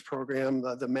standards program,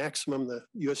 the maximum, the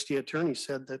USDA attorney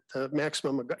said that the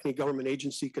maximum any government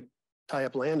agency could tie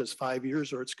up land is 5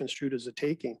 years, or it's construed as a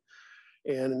taking.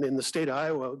 And in the state of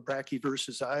Iowa, Brackey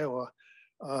versus Iowa,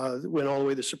 went all the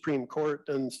way to the Supreme Court,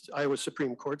 and Iowa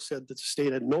Supreme Court said that the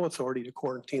state had no authority to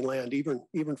quarantine land,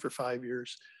 even for 5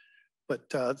 years. But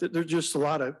there's just a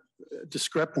lot of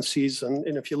discrepancies.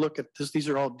 And if you look at this, these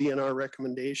are all DNR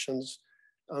recommendations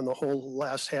on the whole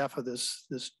last half of this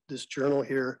journal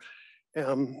here.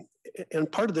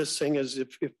 And part of this thing is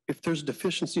if there's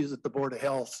deficiencies at the Board of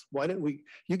Health, why didn't we,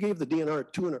 you gave the DNR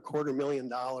 $2.25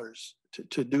 million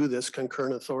to do this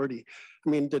concurrent authority. I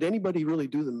mean, did anybody really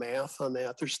do the math on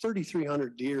that? There's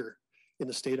 3,300 deer in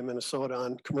the state of Minnesota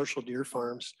on commercial deer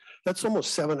farms. That's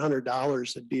almost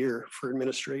 $700 a deer for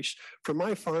administration. For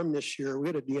my farm this year, we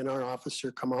had a DNR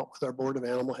officer come out with our Board of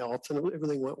Animal Health and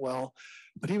everything went well,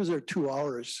 but he was there 2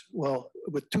 hours. Well,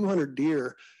 with 200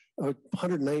 deer,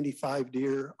 195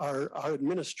 deer, our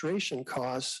administration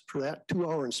costs for that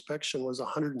 2-hour inspection was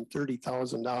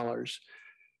 $130,000.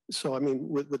 So, I mean,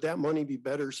 would that money be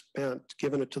better spent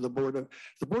giving it to the Board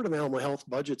of Animal Health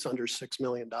budget's under $6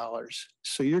 million.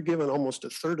 So you're giving almost a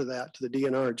third of that to the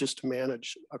DNR just to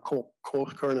manage a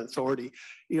concurrent authority.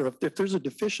 You know, if there's a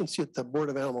deficiency at the Board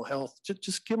of Animal Health,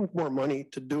 just give them more money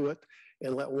to do it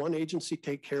and let one agency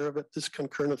take care of it. This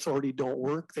concurrent authority don't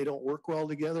work. They don't work well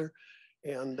together.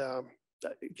 And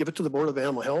give it to the Board of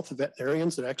Animal Health, the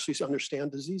veterinarians that actually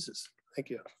understand diseases. Thank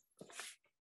you.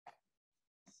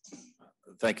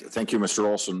 Thank you, Mr.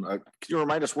 Olson. Can you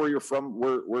remind us where you're from?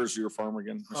 Where's your farm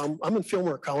again? I'm in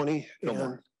Fillmore County. Fillmore.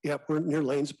 And yep, we're near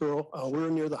Lanesboro. We're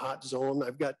near the hot zone.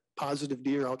 I've got positive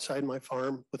deer outside my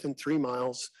farm within 3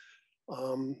 miles.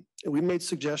 And we made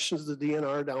suggestions to the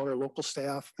DNR down, our local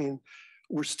staff. I mean,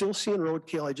 we're still seeing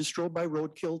roadkill. I just drove by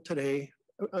roadkill today,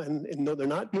 and no, they're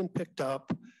not being picked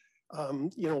up.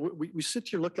 You know, we sit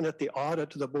here looking at the audit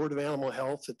to the Board of Animal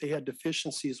Health that they had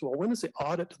deficiencies. Well, when is the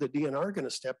audit to the DNR going to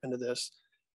step into this?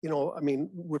 You know, I mean,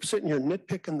 we're sitting here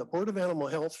nitpicking the Board of Animal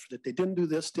Health that they didn't do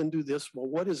this, didn't do this. Well,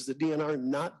 what is the DNR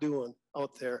not doing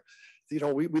out there? You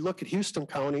know, we look at Houston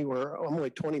County, where I'm only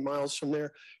 20 miles from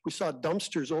there. We saw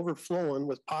dumpsters overflowing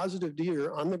with positive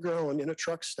deer on the ground in a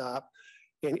truck stop.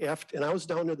 And I was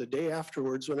down there the day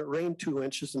afterwards when it rained 2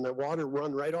 inches and the water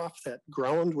run right off that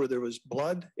ground where there was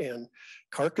blood and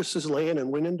carcasses laying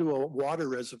and went into a water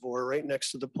reservoir right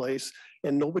next to the place,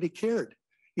 and nobody cared.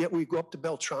 Yet we go up to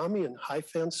Beltrami and high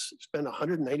fence, spend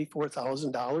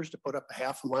 $194,000 to put up a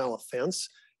half a mile of fence,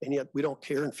 and yet we don't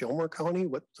care in Fillmore County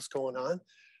what's going on.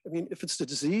 I mean, if it's the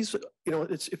disease, you know,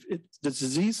 the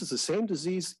disease is the same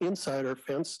disease inside our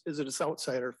fence as it is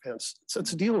outside our fence. So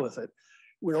let's deal with it.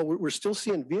 You know, we're still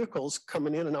seeing vehicles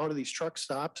coming in and out of these truck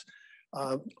stops.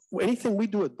 Anything we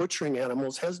do with butchering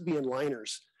animals has to be in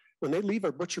liners. When they leave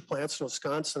our butcher plants in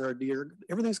Wisconsin, our deer,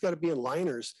 everything's got to be in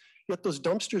liners. Yet those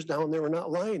dumpsters down there are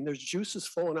not lined. There's juices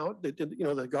flowing out. You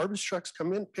know, the garbage trucks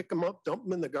come in, pick them up, dump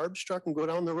them in the garbage truck, and go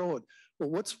down the road. Well,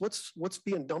 what's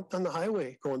being dumped on the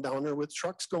highway going down there with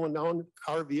trucks going down,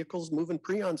 car vehicles moving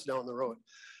prions down the road?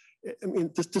 I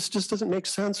mean, this just doesn't make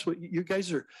sense. What you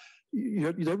guys are.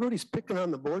 Everybody's picking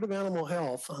on the Board of Animal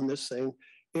Health on this thing,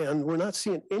 and we're not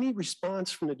seeing any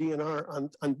response from the DNR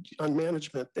on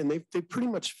management. And they pretty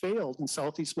much failed in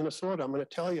Southeast Minnesota. I'm going to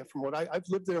tell you from what I've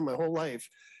lived there my whole life,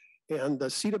 and the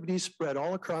CWD spread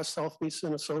all across Southeast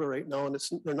Minnesota right now, and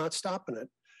they're not stopping it.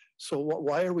 So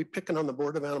why are we picking on the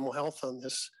Board of Animal Health on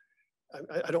this?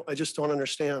 I just don't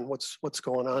understand what's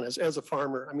going on as a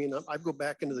farmer. I mean, I go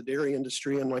back into the dairy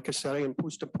industry, and like I said, I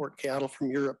import cattle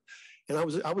from Europe. And I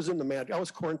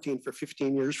was quarantined for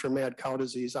 15 years for mad cow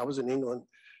disease. I was in England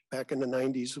back in the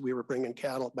 90s. We were bringing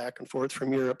cattle back and forth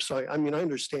from Europe. So I mean, I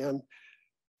understand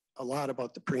a lot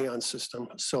about the prion system.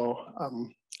 So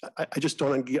I just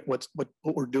don't get what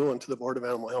we're doing to the Board of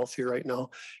Animal Health here right now.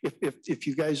 If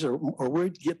you guys are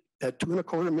worried, get that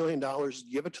 $2.25 million,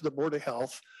 give it to the Board of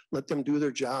Health, let them do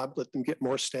their job, let them get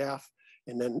more staff,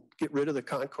 and then get rid of the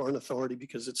concurrent authority,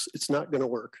 because it's not going to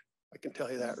work. I can tell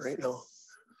you that right now.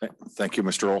 Thank you,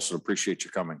 Mr. Olson. Appreciate you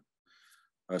coming.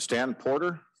 Stan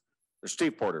Porter, or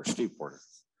Steve Porter. Steve Porter.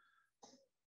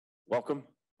 Welcome.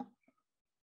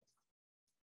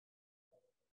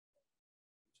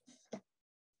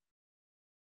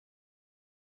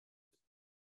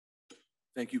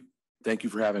 Thank you. Thank you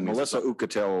for having me. Melissa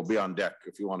Ucatel will be on deck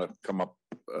if you want to come up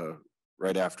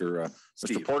right after.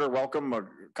 Mr. Porter, welcome. A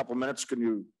couple minutes. Can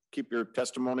you keep your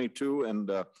testimony too?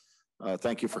 And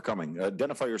thank you for coming.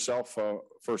 Identify yourself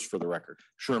first for the record.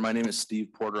 Sure. My name is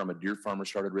Steve Porter. I'm a deer farmer,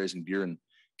 started raising deer in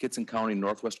Kitson County,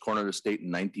 northwest corner of the state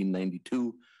in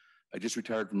 1992. I just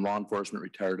retired from law enforcement,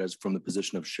 retired from the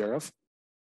position of sheriff.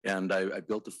 And I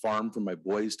built a farm for my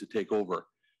boys to take over.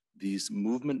 These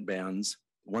movement bans,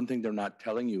 one thing they're not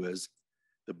telling you is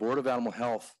the Board of Animal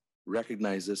Health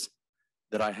recognizes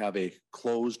that I have a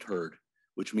closed herd,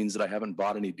 which means that I haven't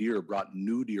bought any deer or brought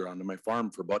new deer onto my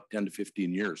farm for about 10 to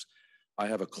 15 years. I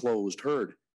have a closed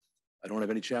herd. I don't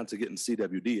have any chance of getting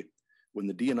CWD. When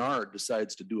the DNR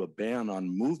decides to do a ban on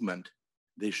movement,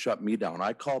 they shut me down.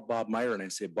 I call Bob Meyer and I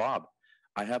say, Bob,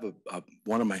 I have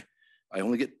I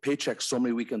only get paychecks so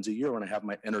many weekends a year when I have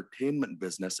my entertainment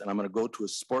business, and I'm going to go to a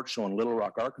sports show in Little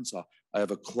Rock, Arkansas. I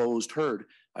have a closed herd.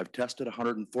 I've tested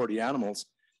 140 animals.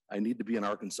 I need to be in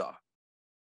Arkansas.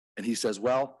 And he says,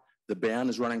 well, the ban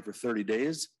is running for 30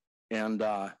 days and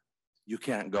you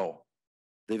can't go.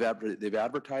 They've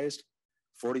advertised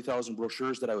 40,000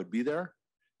 brochures that I would be there.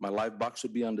 My live bucks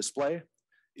would be on display.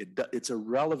 It's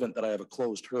irrelevant that I have a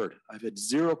closed herd. I've had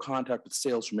zero contact with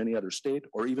sales from any other state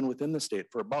or even within the state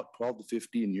for about 12 to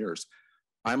 15 years.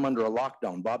 I'm under a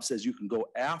lockdown. Bob says you can go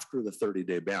after the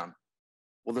 30-day ban.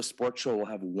 Well, the sports show will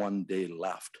have 1 day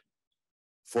left.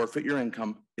 Forfeit your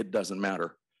income, it doesn't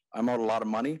matter. I'm out a lot of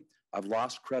money. I've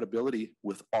lost credibility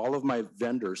with all of my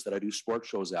vendors that I do sports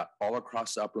shows at all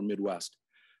across the upper Midwest.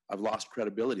 I've lost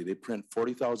credibility. They print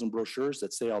 40,000 brochures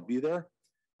that say I'll be there.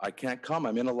 I can't come,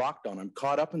 I'm in a lockdown, I'm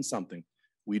caught up in something.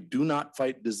 We do not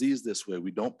fight disease this way.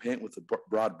 We don't paint with a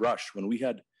broad brush. When we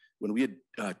had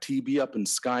TB up in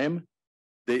Skyim,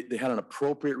 they had an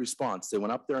appropriate response. They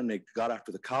went up there and they got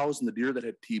after the cows and the deer that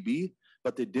had TB,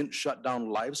 but they didn't shut down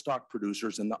livestock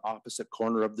producers in the opposite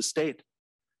corner of the state.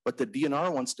 But the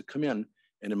DNR wants to come in,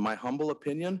 and in my humble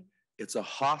opinion, it's a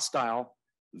hostile,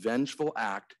 vengeful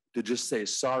act to just say,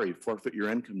 sorry, forfeit your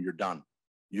income, you're done.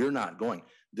 You're not going.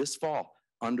 This fall,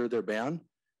 under their ban,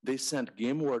 they sent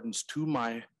game wardens to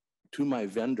my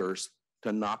vendors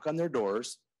to knock on their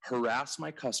doors, harass my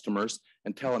customers,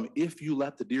 and tell them, if you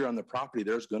let the deer on the property,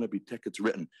 there's going to be tickets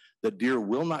written. The deer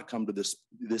will not come to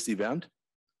this event.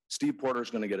 Steve Porter is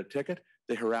going to get a ticket.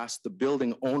 They harass the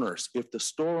building owners. If the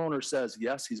store owner says,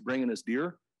 yes, he's bringing his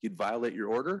deer, he'd violate your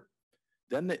order.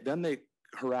 Then they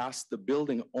harass the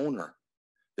building owner.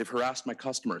 They've harassed my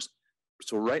customers.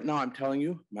 So right now I'm telling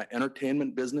you, my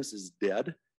entertainment business is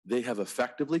dead. They have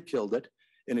effectively killed it.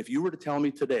 And if you were to tell me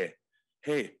today,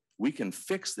 hey, we can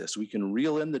fix this, we can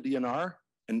reel in the DNR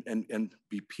and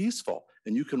be peaceful,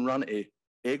 and you can run a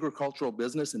agricultural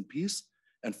business in peace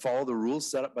and follow the rules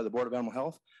set up by the Board of Animal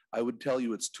Health, I would tell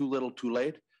you it's too little, too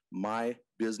late. My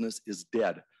business is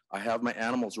dead. I have my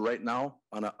animals right now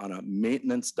on a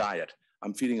maintenance diet.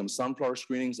 I'm feeding them sunflower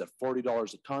screenings at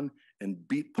 $40 a ton and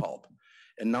beet pulp.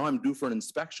 And now I'm due for an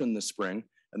inspection this spring,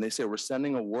 and they say, we're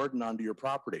sending a warden onto your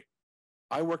property.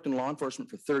 I worked in law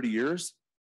enforcement for 30 years.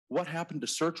 What happened to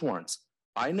search warrants?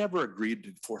 I never agreed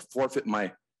to forfeit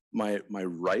my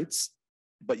rights,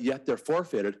 but yet they're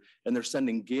forfeited, and they're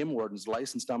sending game wardens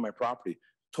licensed on my property.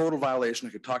 Total violation.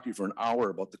 I could talk to you for an hour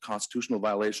about the constitutional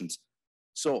violations.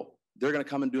 So they're going to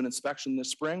come and do an inspection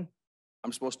this spring.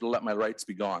 I'm supposed to let my rights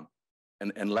be gone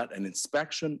and let an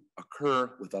inspection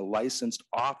occur with a licensed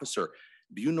officer.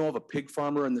 Do you know of a pig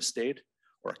farmer in the state,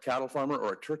 or a cattle farmer,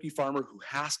 or a turkey farmer who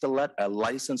has to let a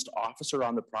licensed officer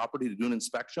on the property to do an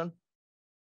inspection?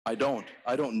 I don't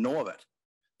know of it.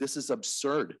 This is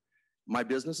absurd. My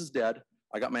business is dead.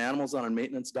 I got my animals on a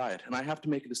maintenance diet, and I have to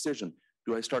make a decision.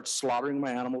 Do I start slaughtering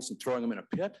my animals and throwing them in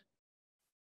a pit?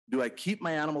 Do I keep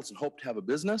my animals and hope to have a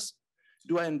business?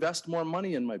 Do I invest more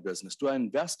money in my business? Do I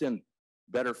invest in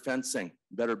better fencing,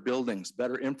 better buildings,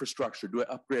 better infrastructure? Do I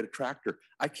upgrade a tractor?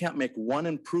 I can't make one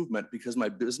improvement because my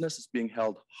business is being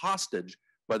held hostage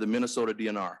by the Minnesota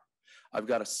DNR. I've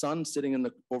got a son sitting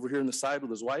over here in the side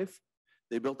with his wife.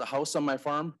 They built a house on my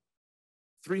farm.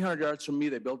 300 yards from me,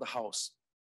 they built a house.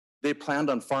 They planned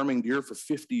on farming deer for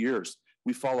 50 years.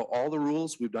 We follow all the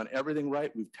rules. We've done everything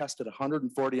right. We've tested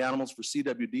 140 animals for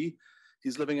CWD.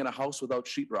 He's living in a house without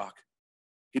sheetrock.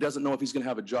 He doesn't know if he's going to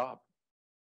have a job.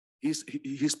 He's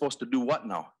supposed to do what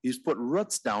now? He's put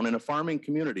roots down in a farming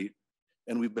community,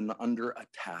 and we've been under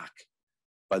attack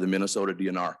by the Minnesota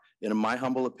DNR. And in my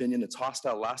humble opinion, it's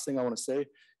hostile. Last thing I want to say,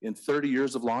 in 30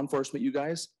 years of law enforcement, you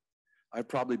guys, I've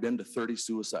probably been to 30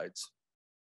 suicides.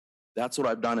 That's what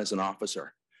I've done as an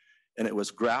officer. And it was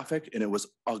graphic and it was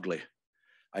ugly.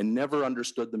 I never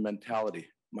understood the mentality.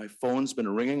 My phone's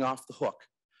been ringing off the hook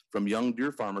from young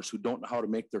deer farmers who don't know how to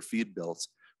make their feed bills,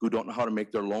 who don't know how to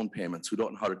make their loan payments, who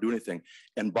don't know how to do anything.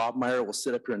 And Bob Meyer will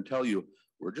sit up here and tell you,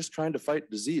 we're just trying to fight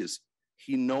disease.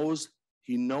 He knows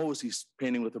he's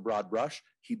painting with a broad brush.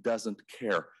 He doesn't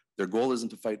care. Their goal isn't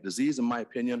to fight disease, in my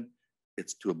opinion,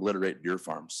 it's to obliterate deer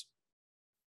farms.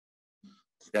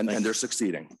 And they're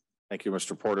succeeding. Thank you,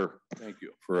 Mr. Porter. Thank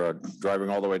you. For driving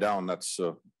all the way down. That's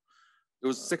it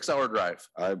was a 6-hour drive.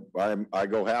 I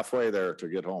go halfway there to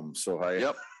get home. So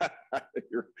Yep.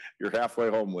 You're halfway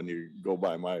home when you go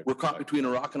by my. We're caught between a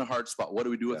rock and a hard spot. What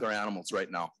do we do with our animals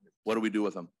right now? What do we do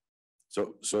with them?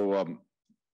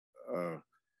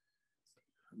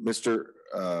 Mr.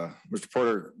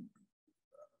 Porter,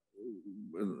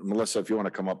 Melissa, if you want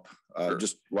to come up, Sure.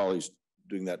 just while he's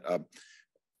doing that,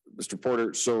 Mr.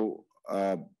 Porter, so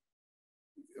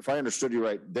if I understood you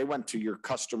right, they went to your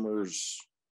customers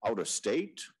out of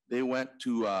state? They went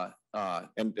to,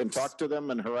 and talked to them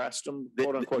and harassed them,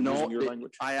 quote unquote, no, using your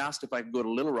language? I asked if I could go to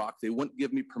Little Rock. They wouldn't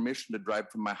give me permission to drive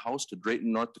from my house to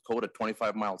Drayton, North Dakota,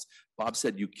 25 miles. Bob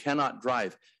said, you cannot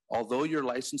drive. Although you're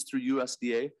licensed through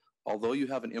USDA, although you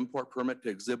have an import permit to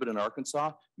exhibit in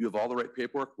Arkansas, you have all the right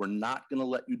paperwork. We're not going to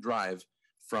let you drive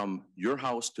from your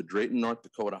house to Drayton, North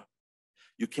Dakota.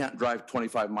 You can't drive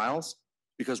 25 miles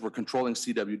because we're controlling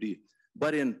CWD.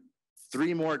 But in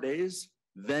 3 more days,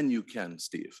 then you can,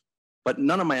 Steve. But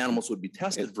none of my animals would be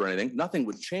tested for anything. Nothing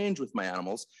would change with my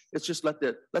animals. It's just let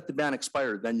the ban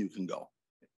expire, then you can go.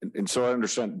 And so I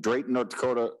understand Drayton, North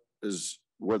Dakota is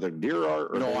where the deer are?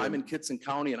 Or no, I'm in Kitson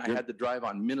County and I had to drive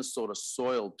on Minnesota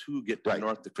soil to get to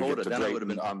North Dakota. Then I would have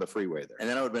been on the freeway there. And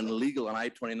then I would have been legal on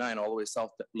I-29 all the way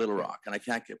south to Little Rock. And I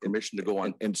can't get permission to go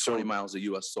on and 20 miles of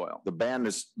US soil. The ban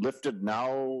is lifted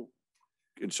now.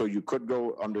 And so you could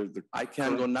go under the. I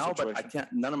can go now, but I can't.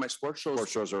 None of my sports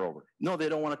shows are over. No, they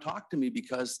don't want to talk to me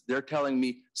because they're telling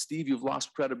me, Steve, you've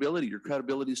lost credibility. Your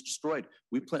credibility is destroyed.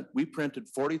 We printed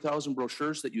 40,000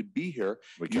 brochures that you'd be here.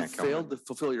 You failed to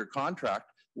fulfill your contract.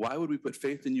 Why would we put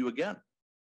faith in you again?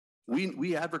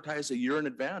 We advertise a year in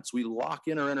advance. We lock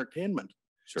in our entertainment.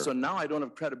 Sure. So now I don't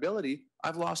have credibility.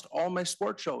 I've lost all my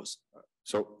sports shows.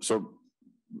 So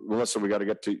Melissa, we got to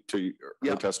get to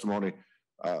your testimony.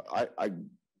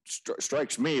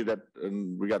 Strikes me that,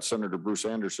 and we got Senator Bruce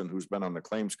Anderson, who's been on the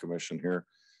Claims Commission here.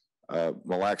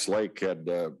 Mille Lacs Lake had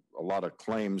a lot of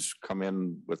claims come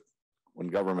in with when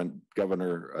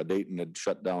Governor Dayton had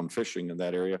shut down fishing in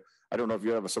that area. I don't know if you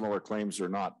have a similar claims or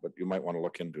not, but you might want to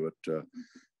look into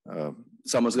it.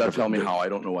 Someone's got to tell me how. I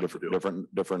don't know what to do.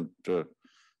 Different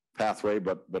pathway,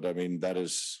 but I mean that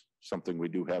is something we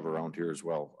do have around here as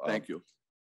well. Thank you,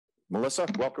 Melissa.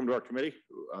 Welcome to our committee.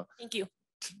 Thank you.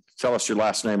 Tell us your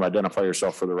last name, identify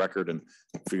yourself for the record, and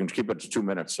if you can keep it to 2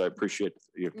 minutes, I appreciate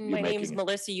you. My name is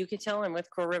Melissa Yucatel. I'm with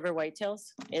Crow River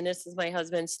Whitetails, and this is my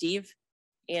husband, Steve,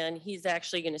 and he's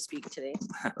actually going to speak today.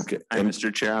 Okay. Hi,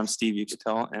 Mr. Chair. I'm Steve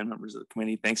Yucatel and members of the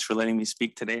committee. Thanks for letting me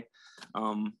speak today.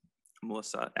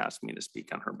 Melissa asked me to speak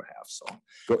on her behalf, so.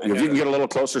 If you can get a little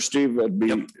closer, Steve,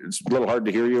 it's a little hard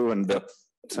to hear you. And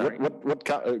Sorry. What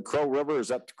Crow River, is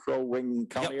that Crow Wing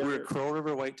County? Yep, we're Crow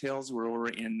River Whitetails. We're over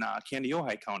in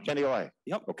Candioti County. Candioti.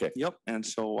 Yep. Okay. Yep. And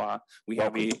so we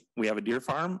have a deer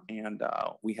farm and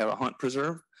we have a hunt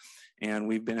preserve, and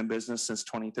we've been in business since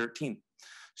 2013.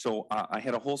 So I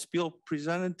had a whole spiel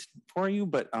presented for you,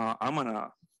 but I'm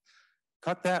gonna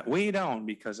cut that way down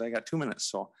because I got 2 minutes.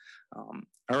 So, all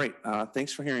right.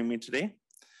 Thanks for hearing me today.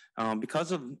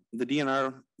 Because of the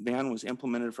DNR ban was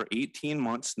implemented for 18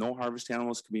 months, no harvest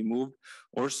animals could be moved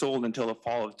or sold until the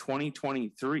fall of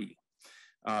 2023.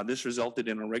 This resulted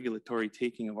in a regulatory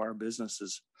taking of our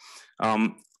businesses.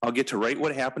 I'll get to right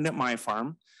what happened at my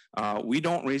farm. We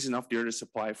don't raise enough deer to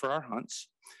supply for our hunts.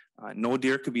 No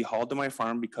deer could be hauled to my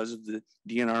farm because of the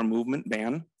DNR movement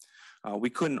ban. We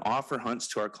couldn't offer hunts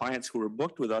to our clients who were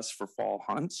booked with us for fall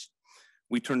hunts.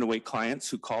 We turned away clients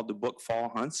who called to book fall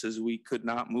hunts as we could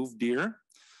not move deer.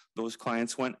 Those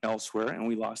clients went elsewhere and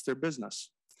we lost their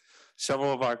business.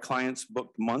 Several of our clients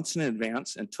booked months in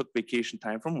advance and took vacation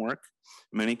time from work.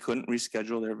 Many couldn't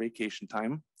reschedule their vacation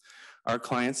time. Our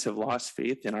clients have lost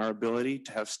faith in our ability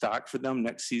to have stock for them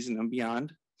next season and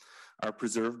beyond. Our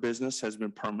preserve business has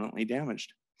been permanently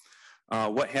damaged.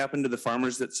 What happened to the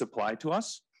farmers that supply to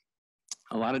us?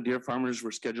 A lot of deer farmers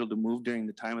were scheduled to move during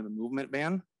the time of the movement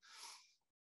ban,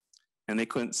 and they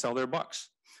couldn't sell their bucks.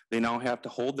 They now have to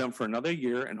hold them for another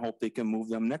year and hope they can move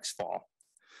them next fall.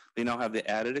 They now have the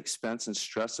added expense and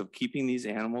stress of keeping these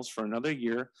animals for another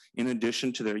year in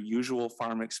addition to their usual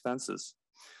farm expenses.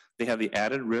 They have the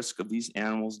added risk of these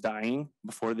animals dying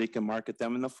before they can market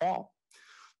them in the fall.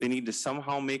 They need to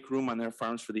somehow make room on their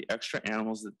farms for the extra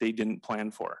animals that they didn't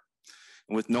plan for.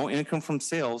 And with no income from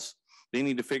sales, they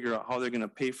need to figure out how they're going to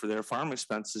pay for their farm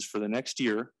expenses for the next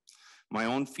year. My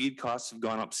own feed costs have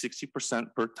gone up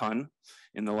 60% per ton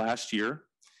in the last year.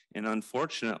 And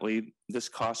unfortunately, this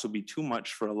cost will be too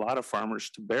much for a lot of farmers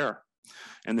to bear.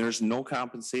 And there's no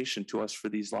compensation to us for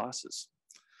these losses.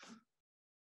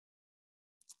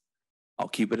 I'll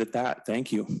keep it at that.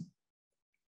 Thank you.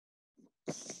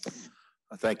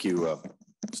 Thank you,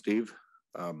 Steve.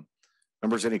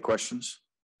 Members, any questions?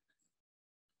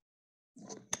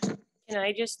 Can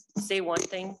I just say one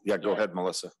thing? Yeah, go ahead,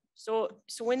 Melissa. So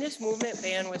when this movement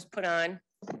ban was put on,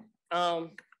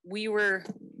 we were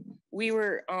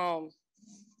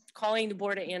calling the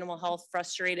Board of Animal Health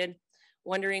frustrated,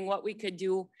 wondering what we could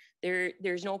do.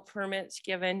 There's no permits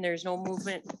given, there's no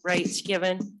movement rights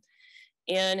given.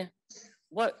 And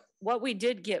what we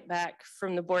did get back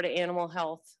from the Board of Animal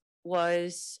Health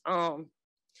was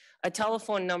a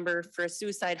telephone number for a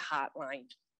suicide hotline.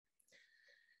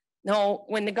 Now,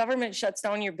 when the government shuts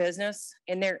down your business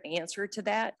and their answer to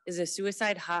that is a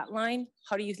suicide hotline,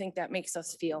 how do you think that makes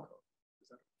us feel?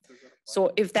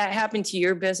 So if that happened to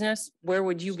your business, where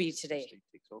would you be today?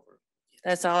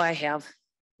 That's all I have.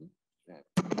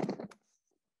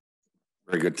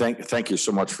 Very good. Thank you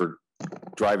so much for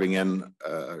driving in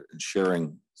and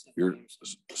sharing your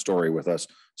story with us.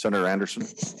 Senator Anderson.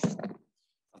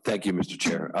 Thank you, Mr.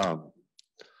 Chair.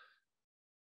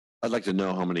 I'd like to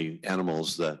know how many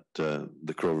animals that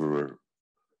the Crow River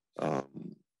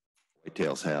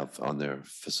whitetails have on their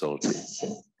facility.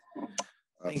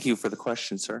 Thank you for the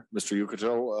question, sir. Mr.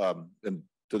 Yukato, and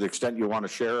to the extent you want to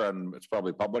share, and it's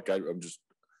probably public, I'm just,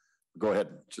 go ahead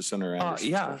to Senator Anderson.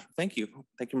 Yeah, thank you.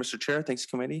 Thank you, Mr. Chair. Thanks,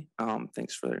 committee.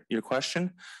 Thanks for your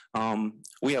question.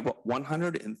 We have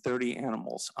 130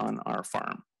 animals on our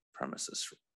farm premises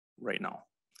right now.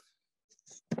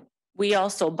 We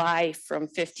also buy from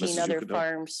 15 Mrs. other Yukato.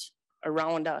 farms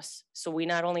around us. So we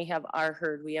not only have our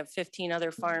herd, we have 15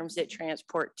 other farms that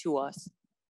transport to us.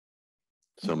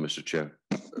 So, Mr. Chair.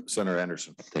 Senator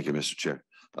Anderson. Thank you, Mr. Chair.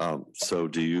 So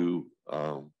do you,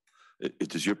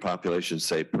 does your population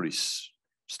stay pretty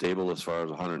stable as far as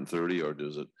 130, or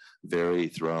does it vary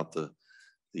throughout the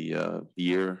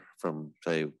year from,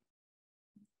 say?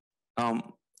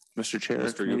 Mr.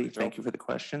 Chair, committee, thank you for the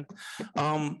question.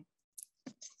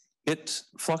 It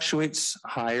fluctuates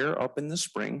higher up in the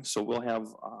spring. So we'll have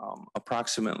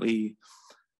approximately,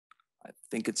 I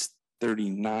think it's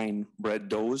 39 bred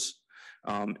does.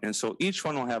 And so each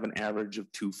one will have an average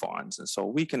of 2 fawns. And so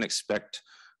we can expect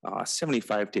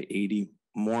 75 to 80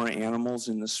 more animals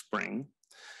in the spring.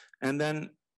 And then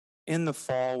in the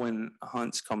fall, when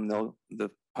hunts come,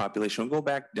 the population will go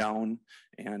back down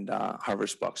and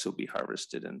harvest bucks will be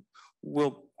harvested. And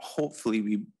we'll hopefully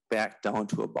be back down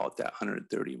to about that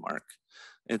 130 mark.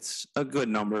 It's a good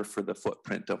number for the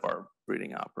footprint of our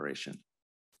breeding operation.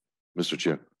 Mr.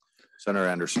 Chair. Senator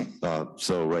Anderson.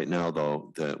 So right now,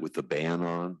 though, with the ban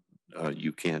on,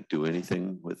 you can't do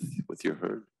anything with your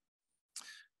herd?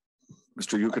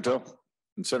 Mr. Yukato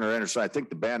and Senator Anderson, I think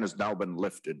the ban has now been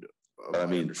lifted. I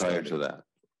mean, prior to that.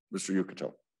 Mr.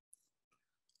 Yukato.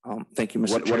 Thank you,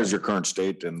 Mr. Chair. What is your current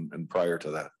state and prior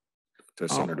to that, to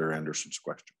Senator Anderson's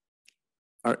question?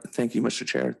 All right, thank you, Mr.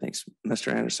 Chair. Thanks,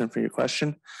 Mr. Anderson, for your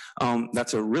question.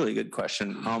 That's a really good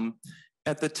question.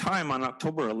 At the time, on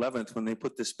October 11th, when they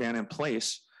put this ban in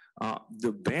place,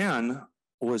 the ban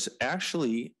was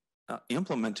actually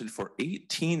implemented for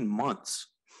 18 months.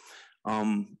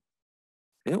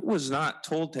 It was not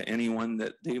told to anyone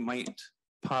that they might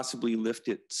possibly lift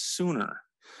it sooner.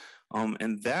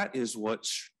 And that is what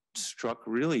struck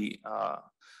really a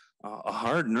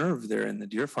hard nerve there in the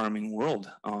deer farming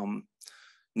world.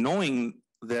 Knowing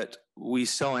that we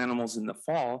sell animals in the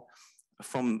fall,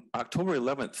 from October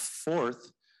 11th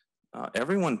forth,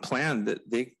 everyone planned that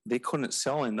they couldn't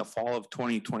sell in the fall of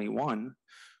 2021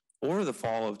 or the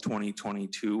fall of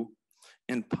 2022,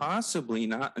 and possibly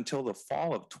not until the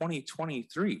fall of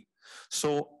 2023.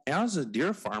 So as a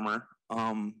deer farmer,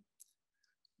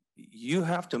 you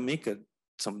have to make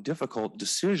some difficult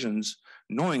decisions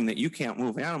knowing that you can't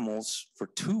move animals for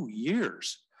 2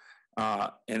 years.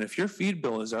 And if your feed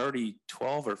bill is already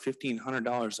 $1,200 or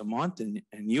 $1,500 a month, and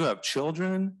you have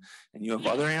children and you have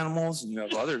other animals and you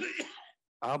have other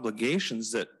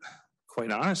obligations that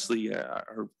quite honestly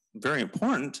are very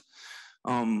important,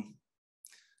 that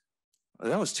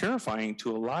was terrifying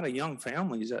to a lot of young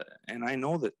families. And I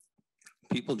know that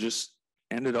people just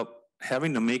ended up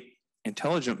having to make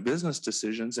intelligent business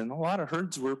decisions, and a lot of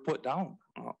herds were put down.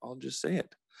 I'll just say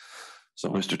it. So,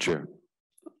 Mr. Chair.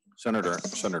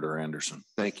 Senator Anderson.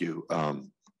 Thank you.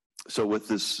 So with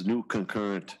this new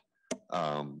concurrent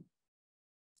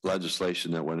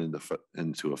legislation that went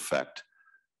into effect,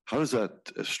 how does that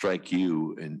strike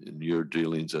you in your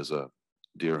dealings as a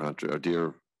deer hunter, or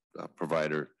deer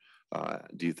provider?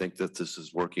 Do you think that this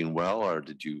is working well, or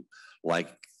did you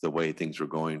like the way things were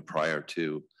going prior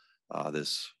to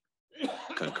this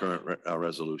concurrent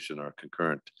resolution or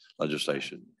concurrent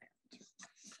legislation?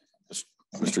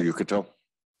 Mr. Yukato.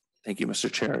 Thank you,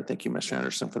 Mr. Chair. Thank you, Mr.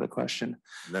 Anderson, for the question.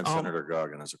 And then Senator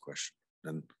Goggin has a question.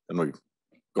 And we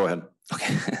go ahead.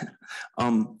 Okay.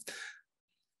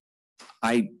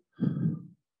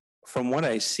 From what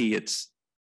I see, it's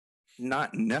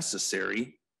not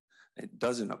necessary. It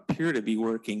doesn't appear to be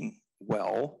working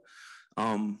well.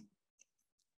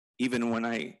 Even when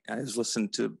I was listening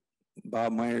to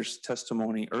Bob Meyer's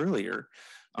testimony earlier,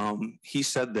 he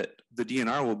said that the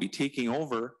DNR will be taking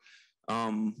over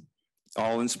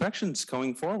all inspections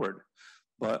going forward.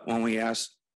 But when we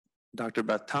asked Dr.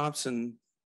 Beth Thompson,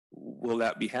 will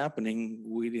that be happening?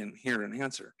 We didn't hear an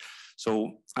answer.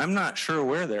 So I'm not sure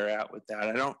where they're at with that.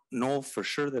 I don't know for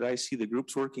sure that I see the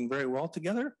groups working very well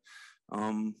together.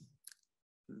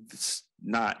 It's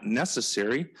not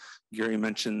necessary. Gary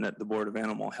mentioned that the Board of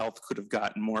Animal Health could have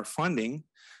gotten more funding,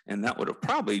 and that would have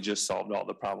probably just solved all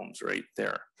the problems right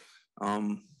there.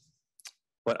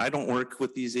 But I don't work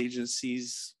with these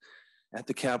agencies at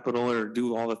the Capitol or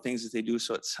do all the things that they do,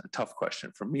 so it's a tough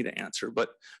question for me to answer. But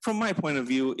from my point of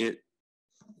view, it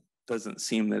doesn't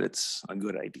seem that it's a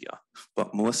good idea.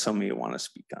 But Melissa may want to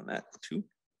speak on that too.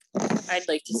 I'd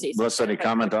like to say Melissa, any something.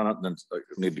 comment on it? Then I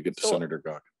need to get to Senator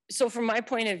Gog. So from my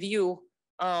point of view,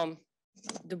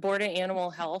 the Board of Animal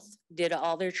Health did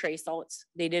all their trace outs.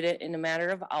 They did it in a matter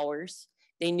of hours.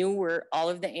 They knew where all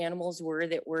of the animals were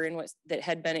that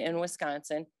had been in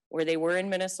Wisconsin, where they were in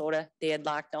Minnesota. They had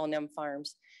locked down them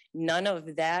farms. None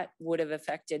of that would have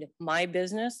affected my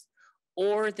business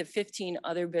or the 15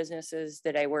 other businesses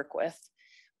that I work with,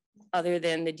 other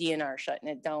than the DNR shutting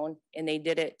it down. And they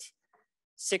did it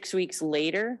 6 weeks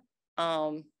later.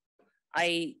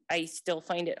 I still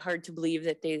find it hard to believe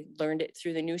that they learned it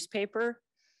through the newspaper.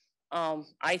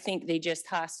 I think they just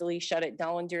hastily shut it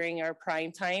down during our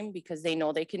prime time because they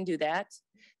know they can do that.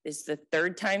 This is the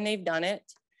third time they've done it.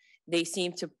 They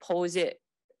seem to pose it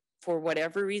for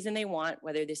whatever reason they want,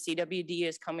 whether the CWD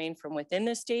is coming from within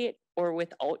the state or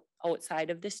outside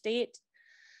of the state.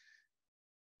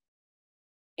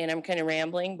 And I'm kind of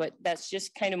rambling, but that's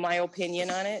just kind of my opinion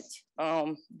on it.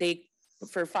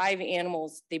 For 5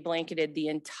 animals, they blanketed the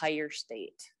entire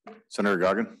state. Senator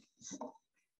Goggin.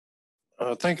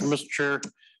 Thank you, Mr. Chair.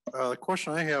 The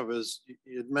question I have is,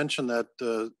 you had mentioned that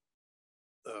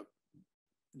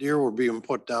deer were being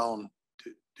put down.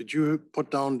 Did you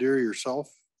put down deer yourself?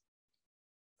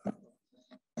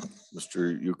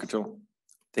 Mr. Yukato.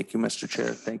 Thank you, Mr.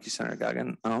 Chair. Thank you, Senator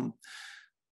Goggin.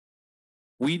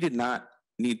 We did not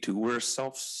need to. We're a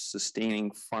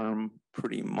self-sustaining farm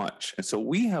pretty much. And so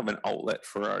we have an outlet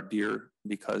for our deer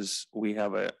because we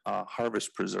have a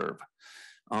harvest preserve.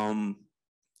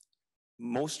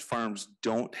 Most farms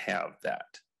don't have that.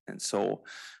 And so,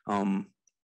 and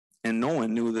no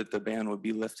one knew that the ban would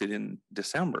be lifted in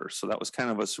December. So that was kind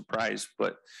of a surprise.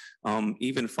 But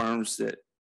even farms that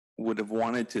would have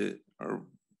wanted to or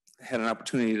had an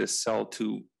opportunity to sell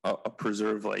to a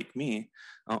preserve like me,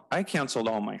 I canceled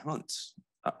all my hunts.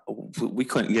 We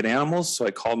couldn't get animals, so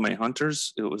I called my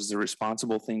hunters. It was the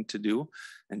responsible thing to do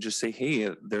and just say,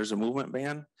 hey, there's a movement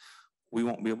ban. We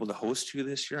won't be able to host you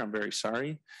this year. I'm very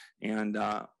sorry. And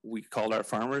we called our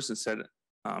farmers and said,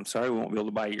 I'm sorry, we won't be able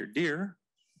to buy your deer.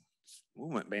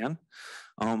 Movement ban.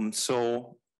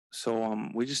 So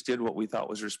we just did what we thought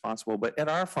was responsible. But at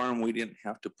our farm, we didn't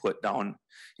have to put down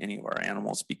any of our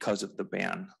animals because of the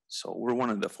ban. So we're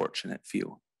one of the fortunate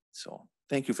few. So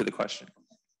thank you for the question.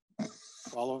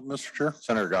 Follow, Mr. Chair.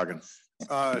 Senator Goggin.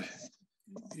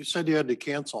 You said you had to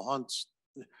cancel hunts.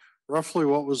 Roughly,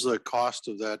 what was the cost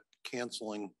of that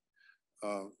canceling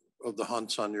of the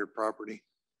hunts on your property?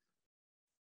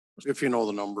 If you know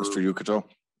the number. Mr. Yukato.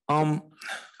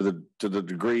 To the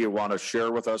degree you want to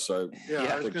share with us, yeah,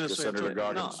 I was think going to say Senator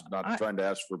Goggins not trying to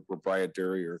ask for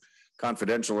proprietary or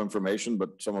confidential information,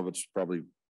 but some of it's probably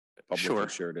publicly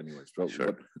shared anyways.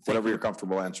 So whatever you're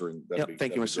comfortable answering.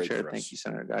 Thank you, Mr. Chair. Thank you,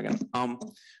 Senator Goggin.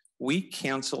 We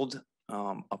canceled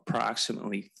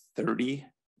approximately 30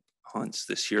 hunts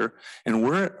this year, and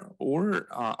we're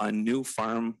a new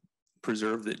farm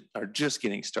preserve that are just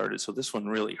getting started. So this one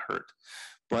really hurt.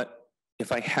 But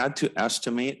if I had to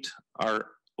estimate our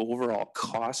overall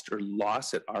cost or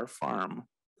loss at our farm.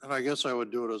 And I guess I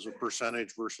would do it as a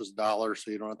percentage versus dollars,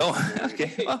 so you don't have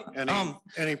to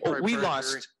any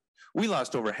we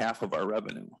lost over half of our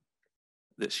revenue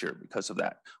this year because of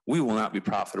that. We will not be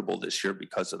profitable this year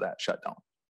because of that shutdown.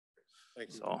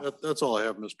 Thank you. So, that's all I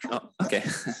have, Mr. Chair. Okay.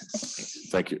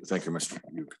 Thank you, Mr.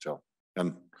 Yukato.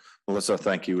 And Melissa,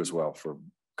 thank you as well for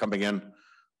coming in.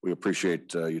 We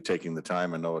appreciate you taking the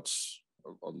time. I know it's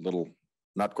a little,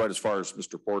 not quite as far as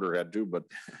Mr. Porter had to, but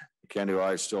Candy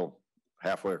I still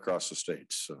halfway across the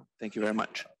state. So thank you very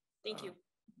much. Thank you.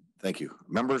 Thank you.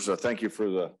 Members, thank you for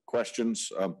the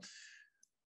questions.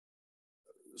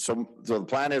 So the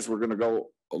plan is we're going to go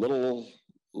a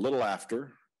little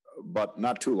after, but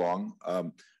not too long. I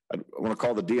want to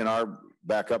call the DNR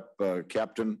back up,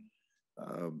 Captain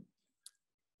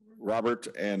Robert,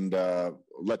 and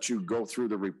let you go through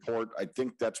the report. I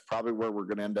think that's probably where we're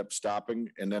going to end up stopping,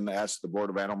 and then ask the Board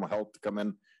of Animal Health to come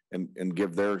in and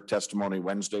give their testimony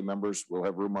Wednesday, members. We'll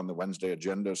have room on the Wednesday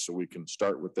agenda so we can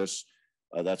start with this.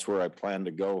 That's where I plan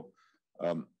to go.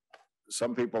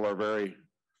 Some people are very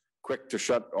quick to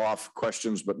shut off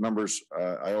questions, but members,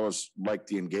 I always like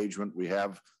the engagement we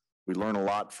have. We learn a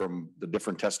lot from the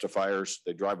different testifiers.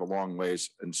 They drive a long ways.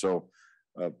 And so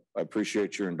I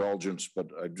appreciate your indulgence, but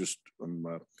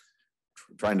I'm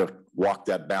trying to walk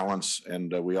that balance.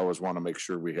 And we always want to make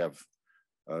sure we have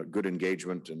good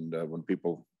engagement. And when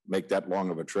people make that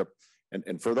long of a trip,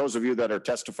 and for those of you that are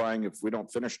testifying, if we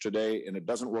don't finish today and it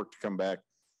doesn't work to come back,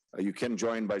 you can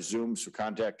join by Zoom. So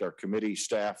contact our committee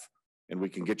staff and we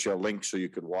can get you a link so you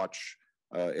could watch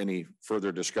any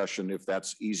further discussion. If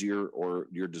that's easier or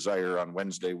your desire on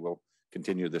Wednesday, we'll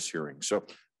continue this hearing. So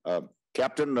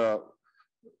Captain,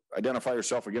 identify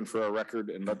yourself again for our record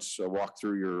and let's walk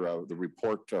through your the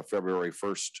report February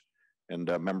 1st. And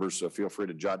members, feel free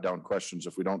to jot down questions.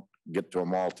 If we don't get to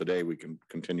them all today, we can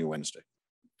continue Wednesday.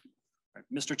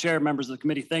 Mr. Chair, members of the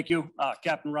committee, thank you.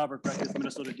 Captain Robert Breck with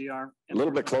Minnesota DR. A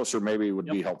little bit closer maybe would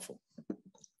be helpful.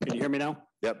 Can you hear me now?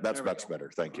 Yep, that's much better.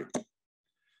 Thank you. So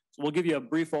we'll give you a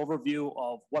brief overview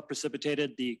of what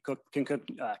precipitated the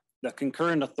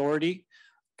concurrent authority,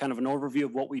 kind of an overview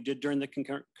of what we did during the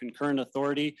concurrent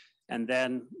authority, and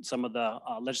then some of the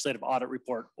legislative audit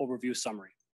report overview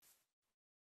summary.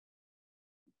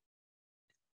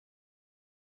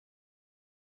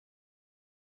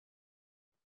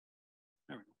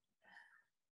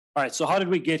 All right, so how did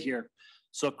we get here?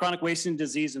 So chronic wasting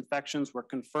disease infections were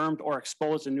confirmed or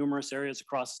exposed in numerous areas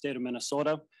across the state of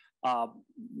Minnesota.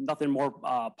 Nothing more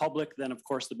public than, of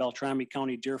course, the Beltrami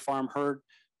County Deer Farm herd,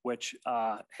 which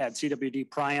had CWD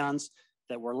prions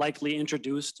that were likely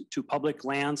introduced to public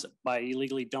lands by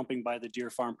illegally dumping by the deer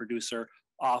farm producer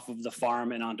off of the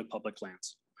farm and onto public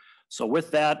lands. So with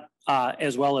that,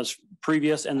 as well as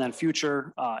previous and then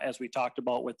future, as we talked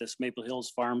about with this Maple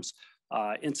Hills Farms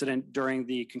incident during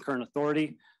the concurrent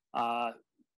authority,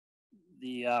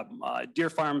 the deer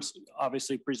farms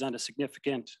obviously present a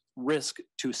significant risk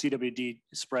to CWD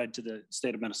spread to the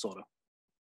state of Minnesota.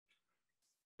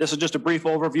 This is just a brief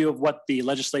overview of what the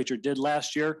legislature did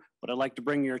last year. What I'd like to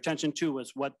bring your attention to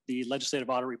is what the legislative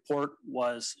audit report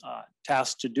was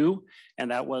tasked to do.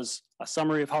 And that was a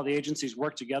summary of how the agencies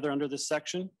work together under this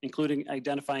section, including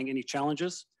identifying any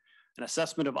challenges, an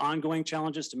assessment of ongoing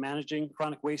challenges to managing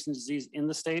chronic wasting disease in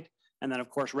the state, and then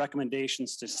of course,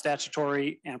 recommendations to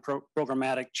statutory and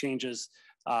programmatic changes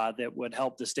that would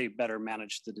help the state better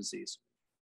manage the disease.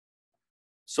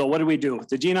 So what do we do?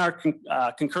 The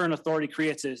DNR concurrent authority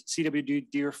creates a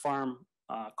CWD deer farm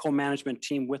co-management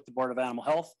team with the Board of Animal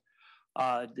Health.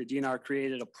 The DNR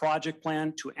created a project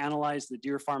plan to analyze the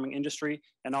deer farming industry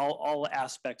and all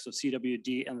aspects of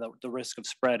CWD and the risk of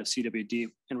spread of CWD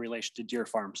in relation to deer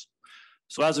farms.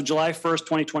 So as of July 1st,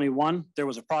 2021, there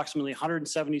was approximately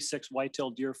 176 whitetail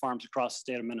deer farms across the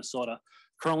state of Minnesota.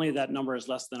 Currently, that number is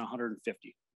less than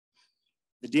 150.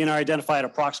 The DNR identified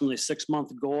approximately a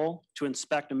 6-month goal to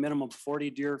inspect a minimum of 40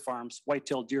 deer farms,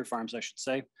 whitetail deer farms, I should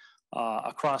say,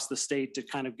 across the state to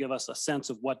kind of give us a sense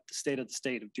of what the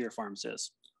state of deer farms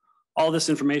is. All this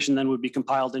information then would be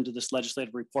compiled into this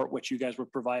legislative report, which you guys were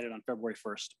provided on February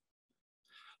 1st.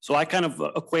 So I kind of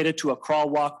equated to a crawl,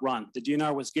 walk, run. The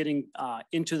DNR was getting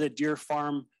into the deer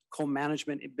farm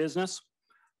co-management business.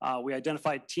 We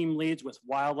identified team leads with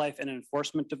wildlife and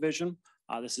enforcement division.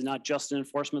 This is not just an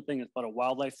enforcement thing, but a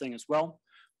wildlife thing as well.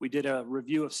 We did a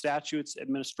review of statutes,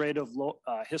 administrative,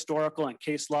 historical, and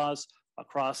case laws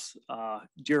across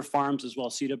deer farms as well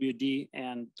as CWD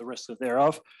and the risks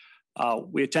thereof.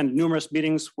 We attended numerous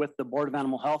meetings with the Board of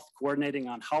Animal Health, coordinating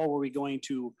on how are we going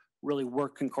to really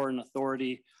work concurrent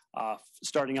authority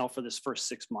starting out for this first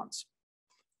 6 months.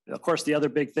 Of course, the other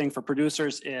big thing for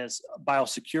producers is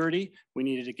biosecurity. We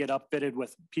needed to get upfitted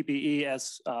with PPE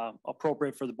as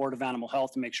appropriate for the Board of Animal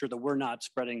Health to make sure that we're not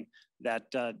spreading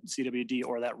that CWD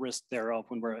or that risk thereof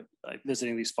when we're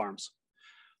visiting these farms.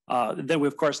 Then we,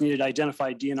 of course, needed to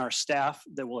identify DNR staff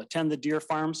that will attend the deer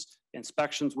farms,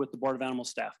 inspections with the Board of Animal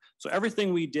staff. So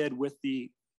everything we did with the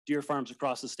deer farms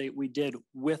across the state, we did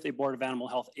with a Board of Animal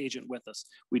Health agent with us.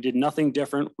 We did nothing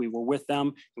different. We were with them,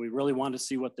 and we really wanted to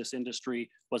see what this industry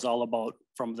was all about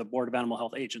from the Board of Animal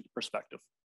Health agent perspective.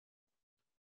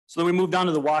 So then we moved on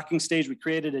to the walking stage. We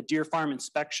created a deer farm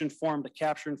inspection form to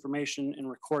capture information and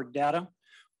record data.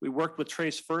 We worked with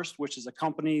Trace First, which is a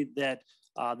company that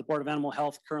the Board of Animal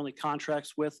Health currently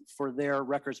contracts with for their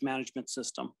records management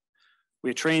system.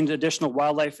 We trained additional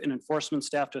wildlife and enforcement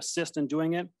staff to assist in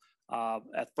doing it.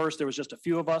 At first, there was just a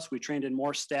few of us. We trained in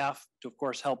more staff to, of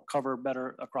course, help cover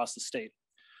better across the state.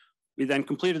 We then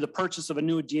completed the purchase of a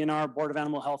new DNR Board of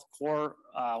Animal Health Core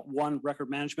 1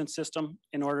 record management system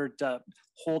in order to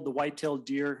hold the white-tailed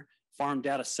deer farm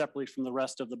data separately from the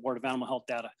rest of the Board of Animal Health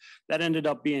data. That ended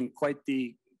up being quite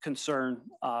the concern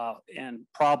and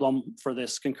problem for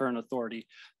this concurrent authority.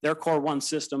 Their Core 1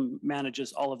 system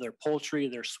manages all of their poultry,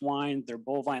 their swine, their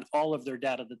bovine, all of their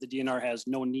data that the DNR has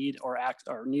no need or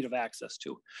need of access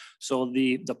to. So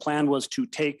the plan was to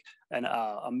take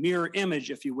a mirror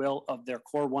image, if you will, of their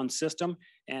Core 1 system,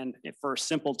 and for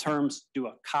simple terms, do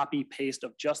a copy paste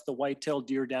of just the white-tailed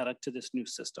deer data to this new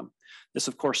system. This,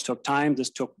 of course, took time. This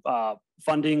took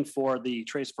funding for the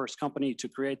Trace First company to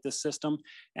create this system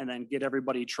and then get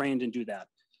everybody trained and do that.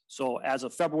 So as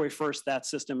of February 1st, that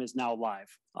system is now live,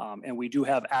 and we do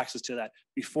have access to that.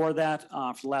 Before that,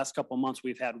 for the last couple of months,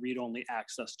 we've had read-only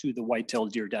access to the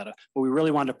white-tailed deer data, but we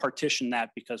really wanted to partition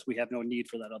that because we have no need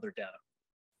for that other data.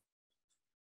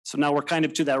 So now we're kind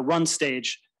of to that run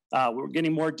stage. We're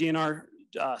getting more DNR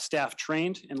staff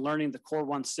trained in learning the Core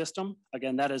 1 system.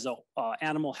 Again, that is a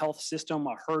animal health system,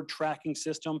 a herd tracking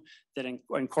system that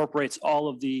incorporates all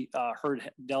of the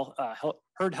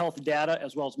herd health data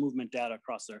as well as movement data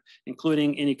across there,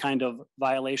 including any kind of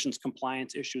violations,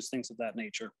 compliance issues, things of that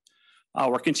nature.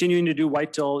 We're continuing to do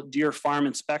white-tailed deer farm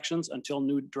inspections until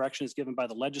new direction is given by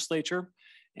the legislature.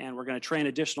 And we're going to train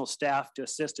additional staff to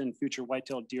assist in future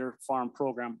white-tailed deer farm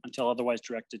program until otherwise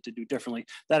directed to do differently.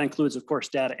 That includes, of course,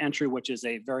 data entry, which is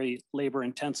a very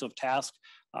labor-intensive task.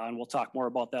 And we'll talk more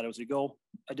about that as we go.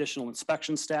 Additional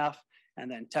inspection staff, and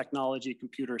then technology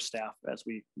computer staff as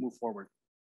we move forward.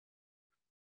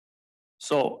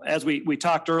 So as we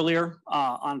talked earlier,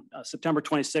 on September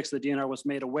 26th, the DNR was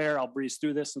made aware, I'll breeze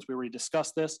through this since we already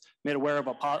discussed this, made aware of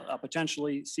a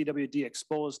potentially CWD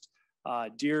exposed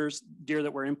deer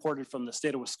that were imported from the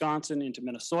state of Wisconsin into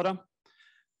Minnesota.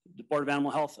 The Board of Animal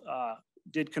Health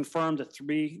did confirm that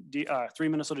three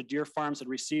Minnesota deer farms had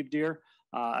received deer.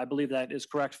 I believe that is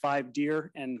correct, 5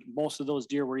 deer, and most of those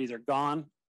deer were either gone,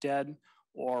 dead,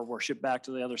 or were shipped back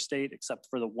to the other state, except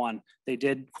for the one. They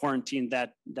did quarantine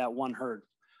that one herd.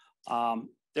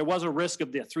 There was a risk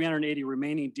of the 380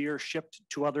 remaining deer shipped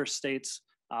to other states,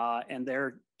 and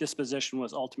their disposition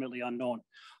was ultimately unknown.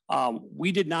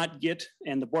 We did not get,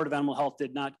 and the Board of Animal Health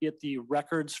did not get the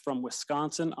records from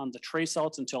Wisconsin on the trace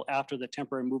outs until after the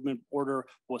temporary movement order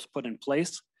was put in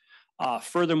place.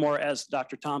 Furthermore, as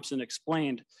Dr. Thompson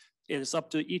explained, it is up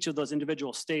to each of those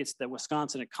individual states that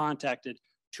Wisconsin had contacted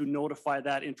to notify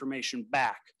that information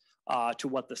back to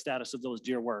what the status of those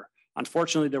deer were.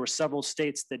 Unfortunately, there were several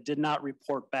states that did not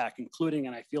report back, including,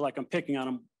 and I feel like I'm picking on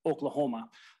them, Oklahoma.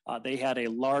 They had a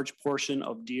large portion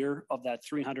of deer, of that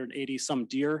 380 some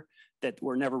deer, that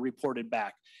were never reported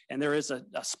back. And there is a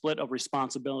split of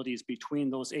responsibilities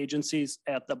between those agencies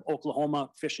at the Oklahoma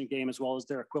Fish and Game, as well as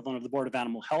their equivalent of the Board of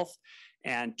Animal Health.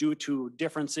 And due to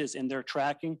differences in their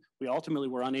tracking, we ultimately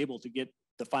were unable to get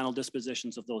the final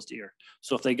dispositions of those deer.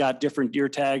 So if they got different deer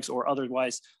tags or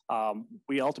otherwise,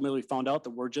 we ultimately found out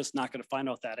that we're just not going to find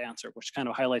out that answer, which kind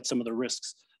of highlights some of the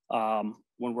risks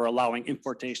when we're allowing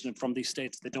importation from these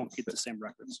states that don't keep the same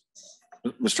records.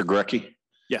 Mr. Gurecki?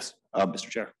 Yes, Mr.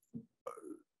 Chair.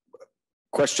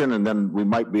 Question, and then we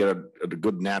might be at a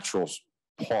good natural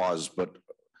pause, but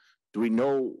do we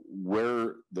know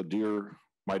where the deer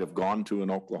might have gone to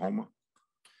in Oklahoma?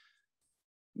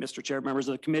 Mr. Chair, members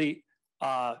of the committee,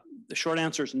 the short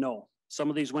answer is no. Some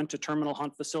of these went to terminal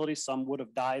hunt facilities. Some would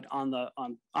have died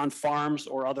on farms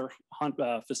or other hunt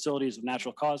facilities of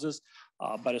natural causes.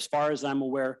 But as far as I'm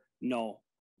aware, no,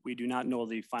 we do not know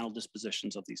the final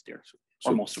dispositions of these deer,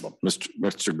 or most of them.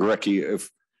 Mr. Gurecki,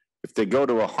 if they go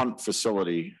to a hunt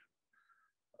facility,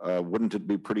 wouldn't it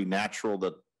be pretty natural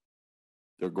that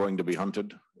they're going to be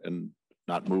hunted and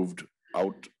not moved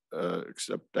out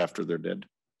except after they're dead?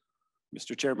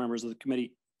 Mr. Chair, members of the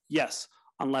committee, yes,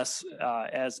 unless,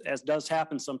 as does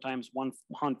happen sometimes, one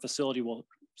hunt facility will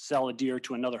sell a deer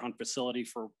to another hunt facility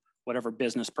for whatever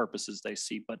business purposes they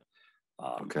see. But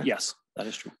okay. Yes, that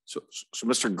is true. So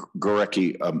Mr.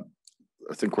 Gurecki,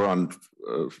 I think we're on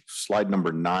slide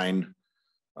number 9.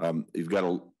 You've got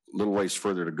a little ways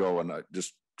further to go, and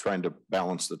just trying to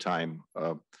balance the time.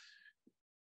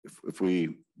 If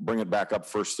we bring it back up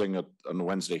first thing on the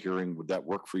Wednesday hearing, would that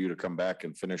work for you to come back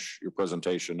and finish your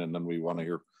presentation? And then we want to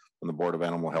hear from the Board of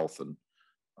Animal Health. And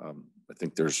I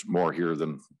think there's more here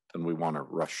than we want to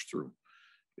rush through,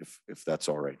 if that's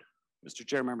all right. Mr.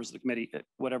 Chair, members of the committee,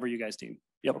 whatever you guys deem.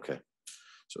 Yep. Okay.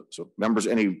 So members,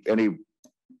 any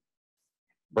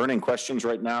burning questions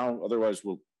right now? Otherwise,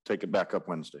 we'll take it back up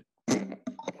Wednesday.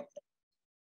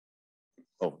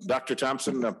 Oh, Dr.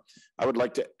 Thompson, I would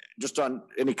like to just on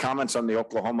any comments on the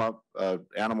Oklahoma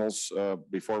animals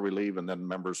before we leave, and then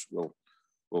members will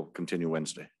continue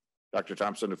Wednesday. Dr.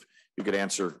 Thompson, if you could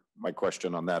answer my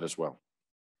question on that as well.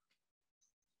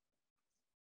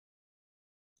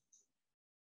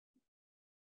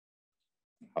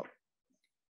 Oh.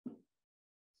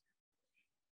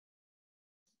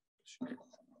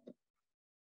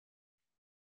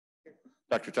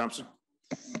 Dr. Thompson?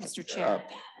 Mr. Chair.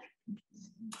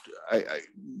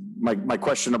 My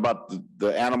question about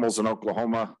the animals in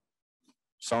Oklahoma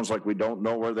sounds like we don't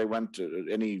know where they went.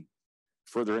 Any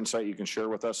further insight you can share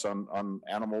with us on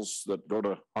animals that go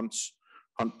to hunt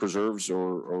preserves,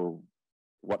 or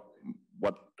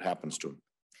what happens to them?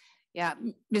 Yeah,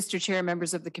 Mr. Chair,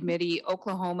 members of the committee,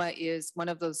 Oklahoma is one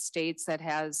of those states that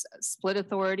has split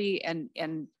authority, and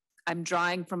I'm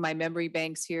drawing from my memory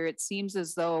banks here. It seems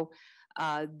as though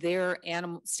their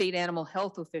state animal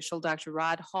health official, Dr.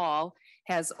 Rod Hall,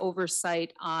 has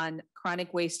oversight on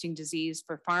chronic wasting disease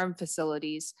for farm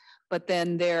facilities, but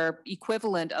then their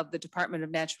equivalent of the Department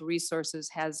of Natural Resources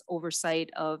has oversight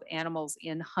of animals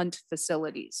in hunt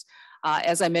facilities.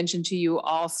 As I mentioned to you,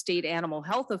 all state animal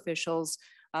health officials,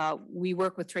 we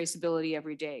work with traceability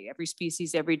every day, every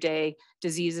species, every day,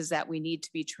 diseases that we need to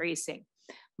be tracing.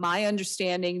 My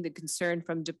understanding, the concern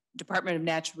from Department of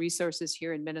Natural Resources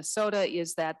here in Minnesota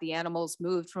is that the animals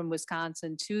moved from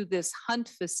Wisconsin to this hunt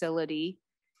facility.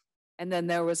 And then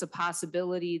there was a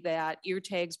possibility that ear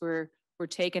tags were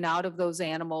taken out of those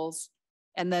animals.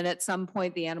 And then at some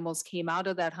point, the animals came out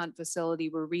of that hunt facility,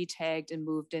 were re-tagged and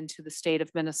moved into the state of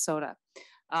Minnesota.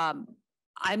 I'm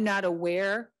not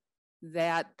aware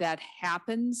that that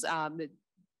happens. The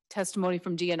testimony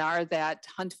from DNR that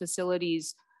hunt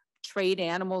facilities trade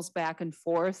animals back and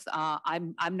forth.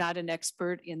 I'm not an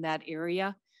expert in that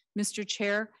area, Mr.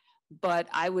 Chair, but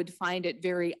I would find it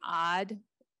very odd,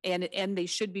 and they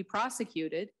should be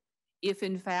prosecuted if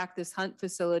in fact this hunt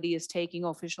facility is taking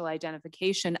official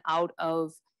identification out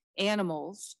of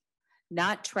animals,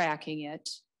 not tracking it,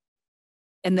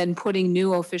 and then putting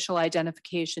new official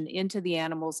identification into the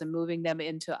animals and moving them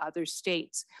into other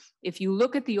states. If you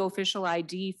look at the official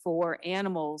ID for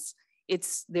animals,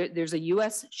 there's a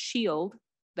US shield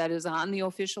that is on the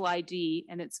official ID,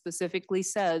 and it specifically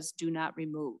says do not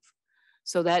remove.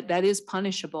 So that is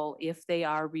punishable if they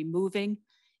are removing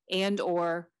and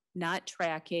or not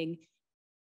tracking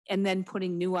and then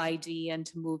putting new ID in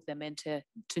to move them into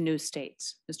new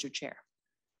states, Mr. Chair.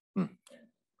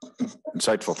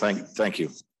 Insightful, thank you.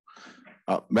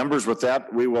 Members, with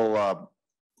that, we will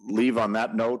leave on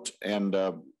that note, and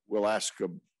we'll ask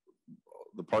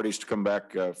the parties to come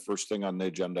back first thing on the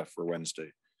agenda for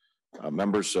Wednesday.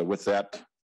 Members, with that,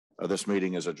 this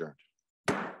meeting is adjourned.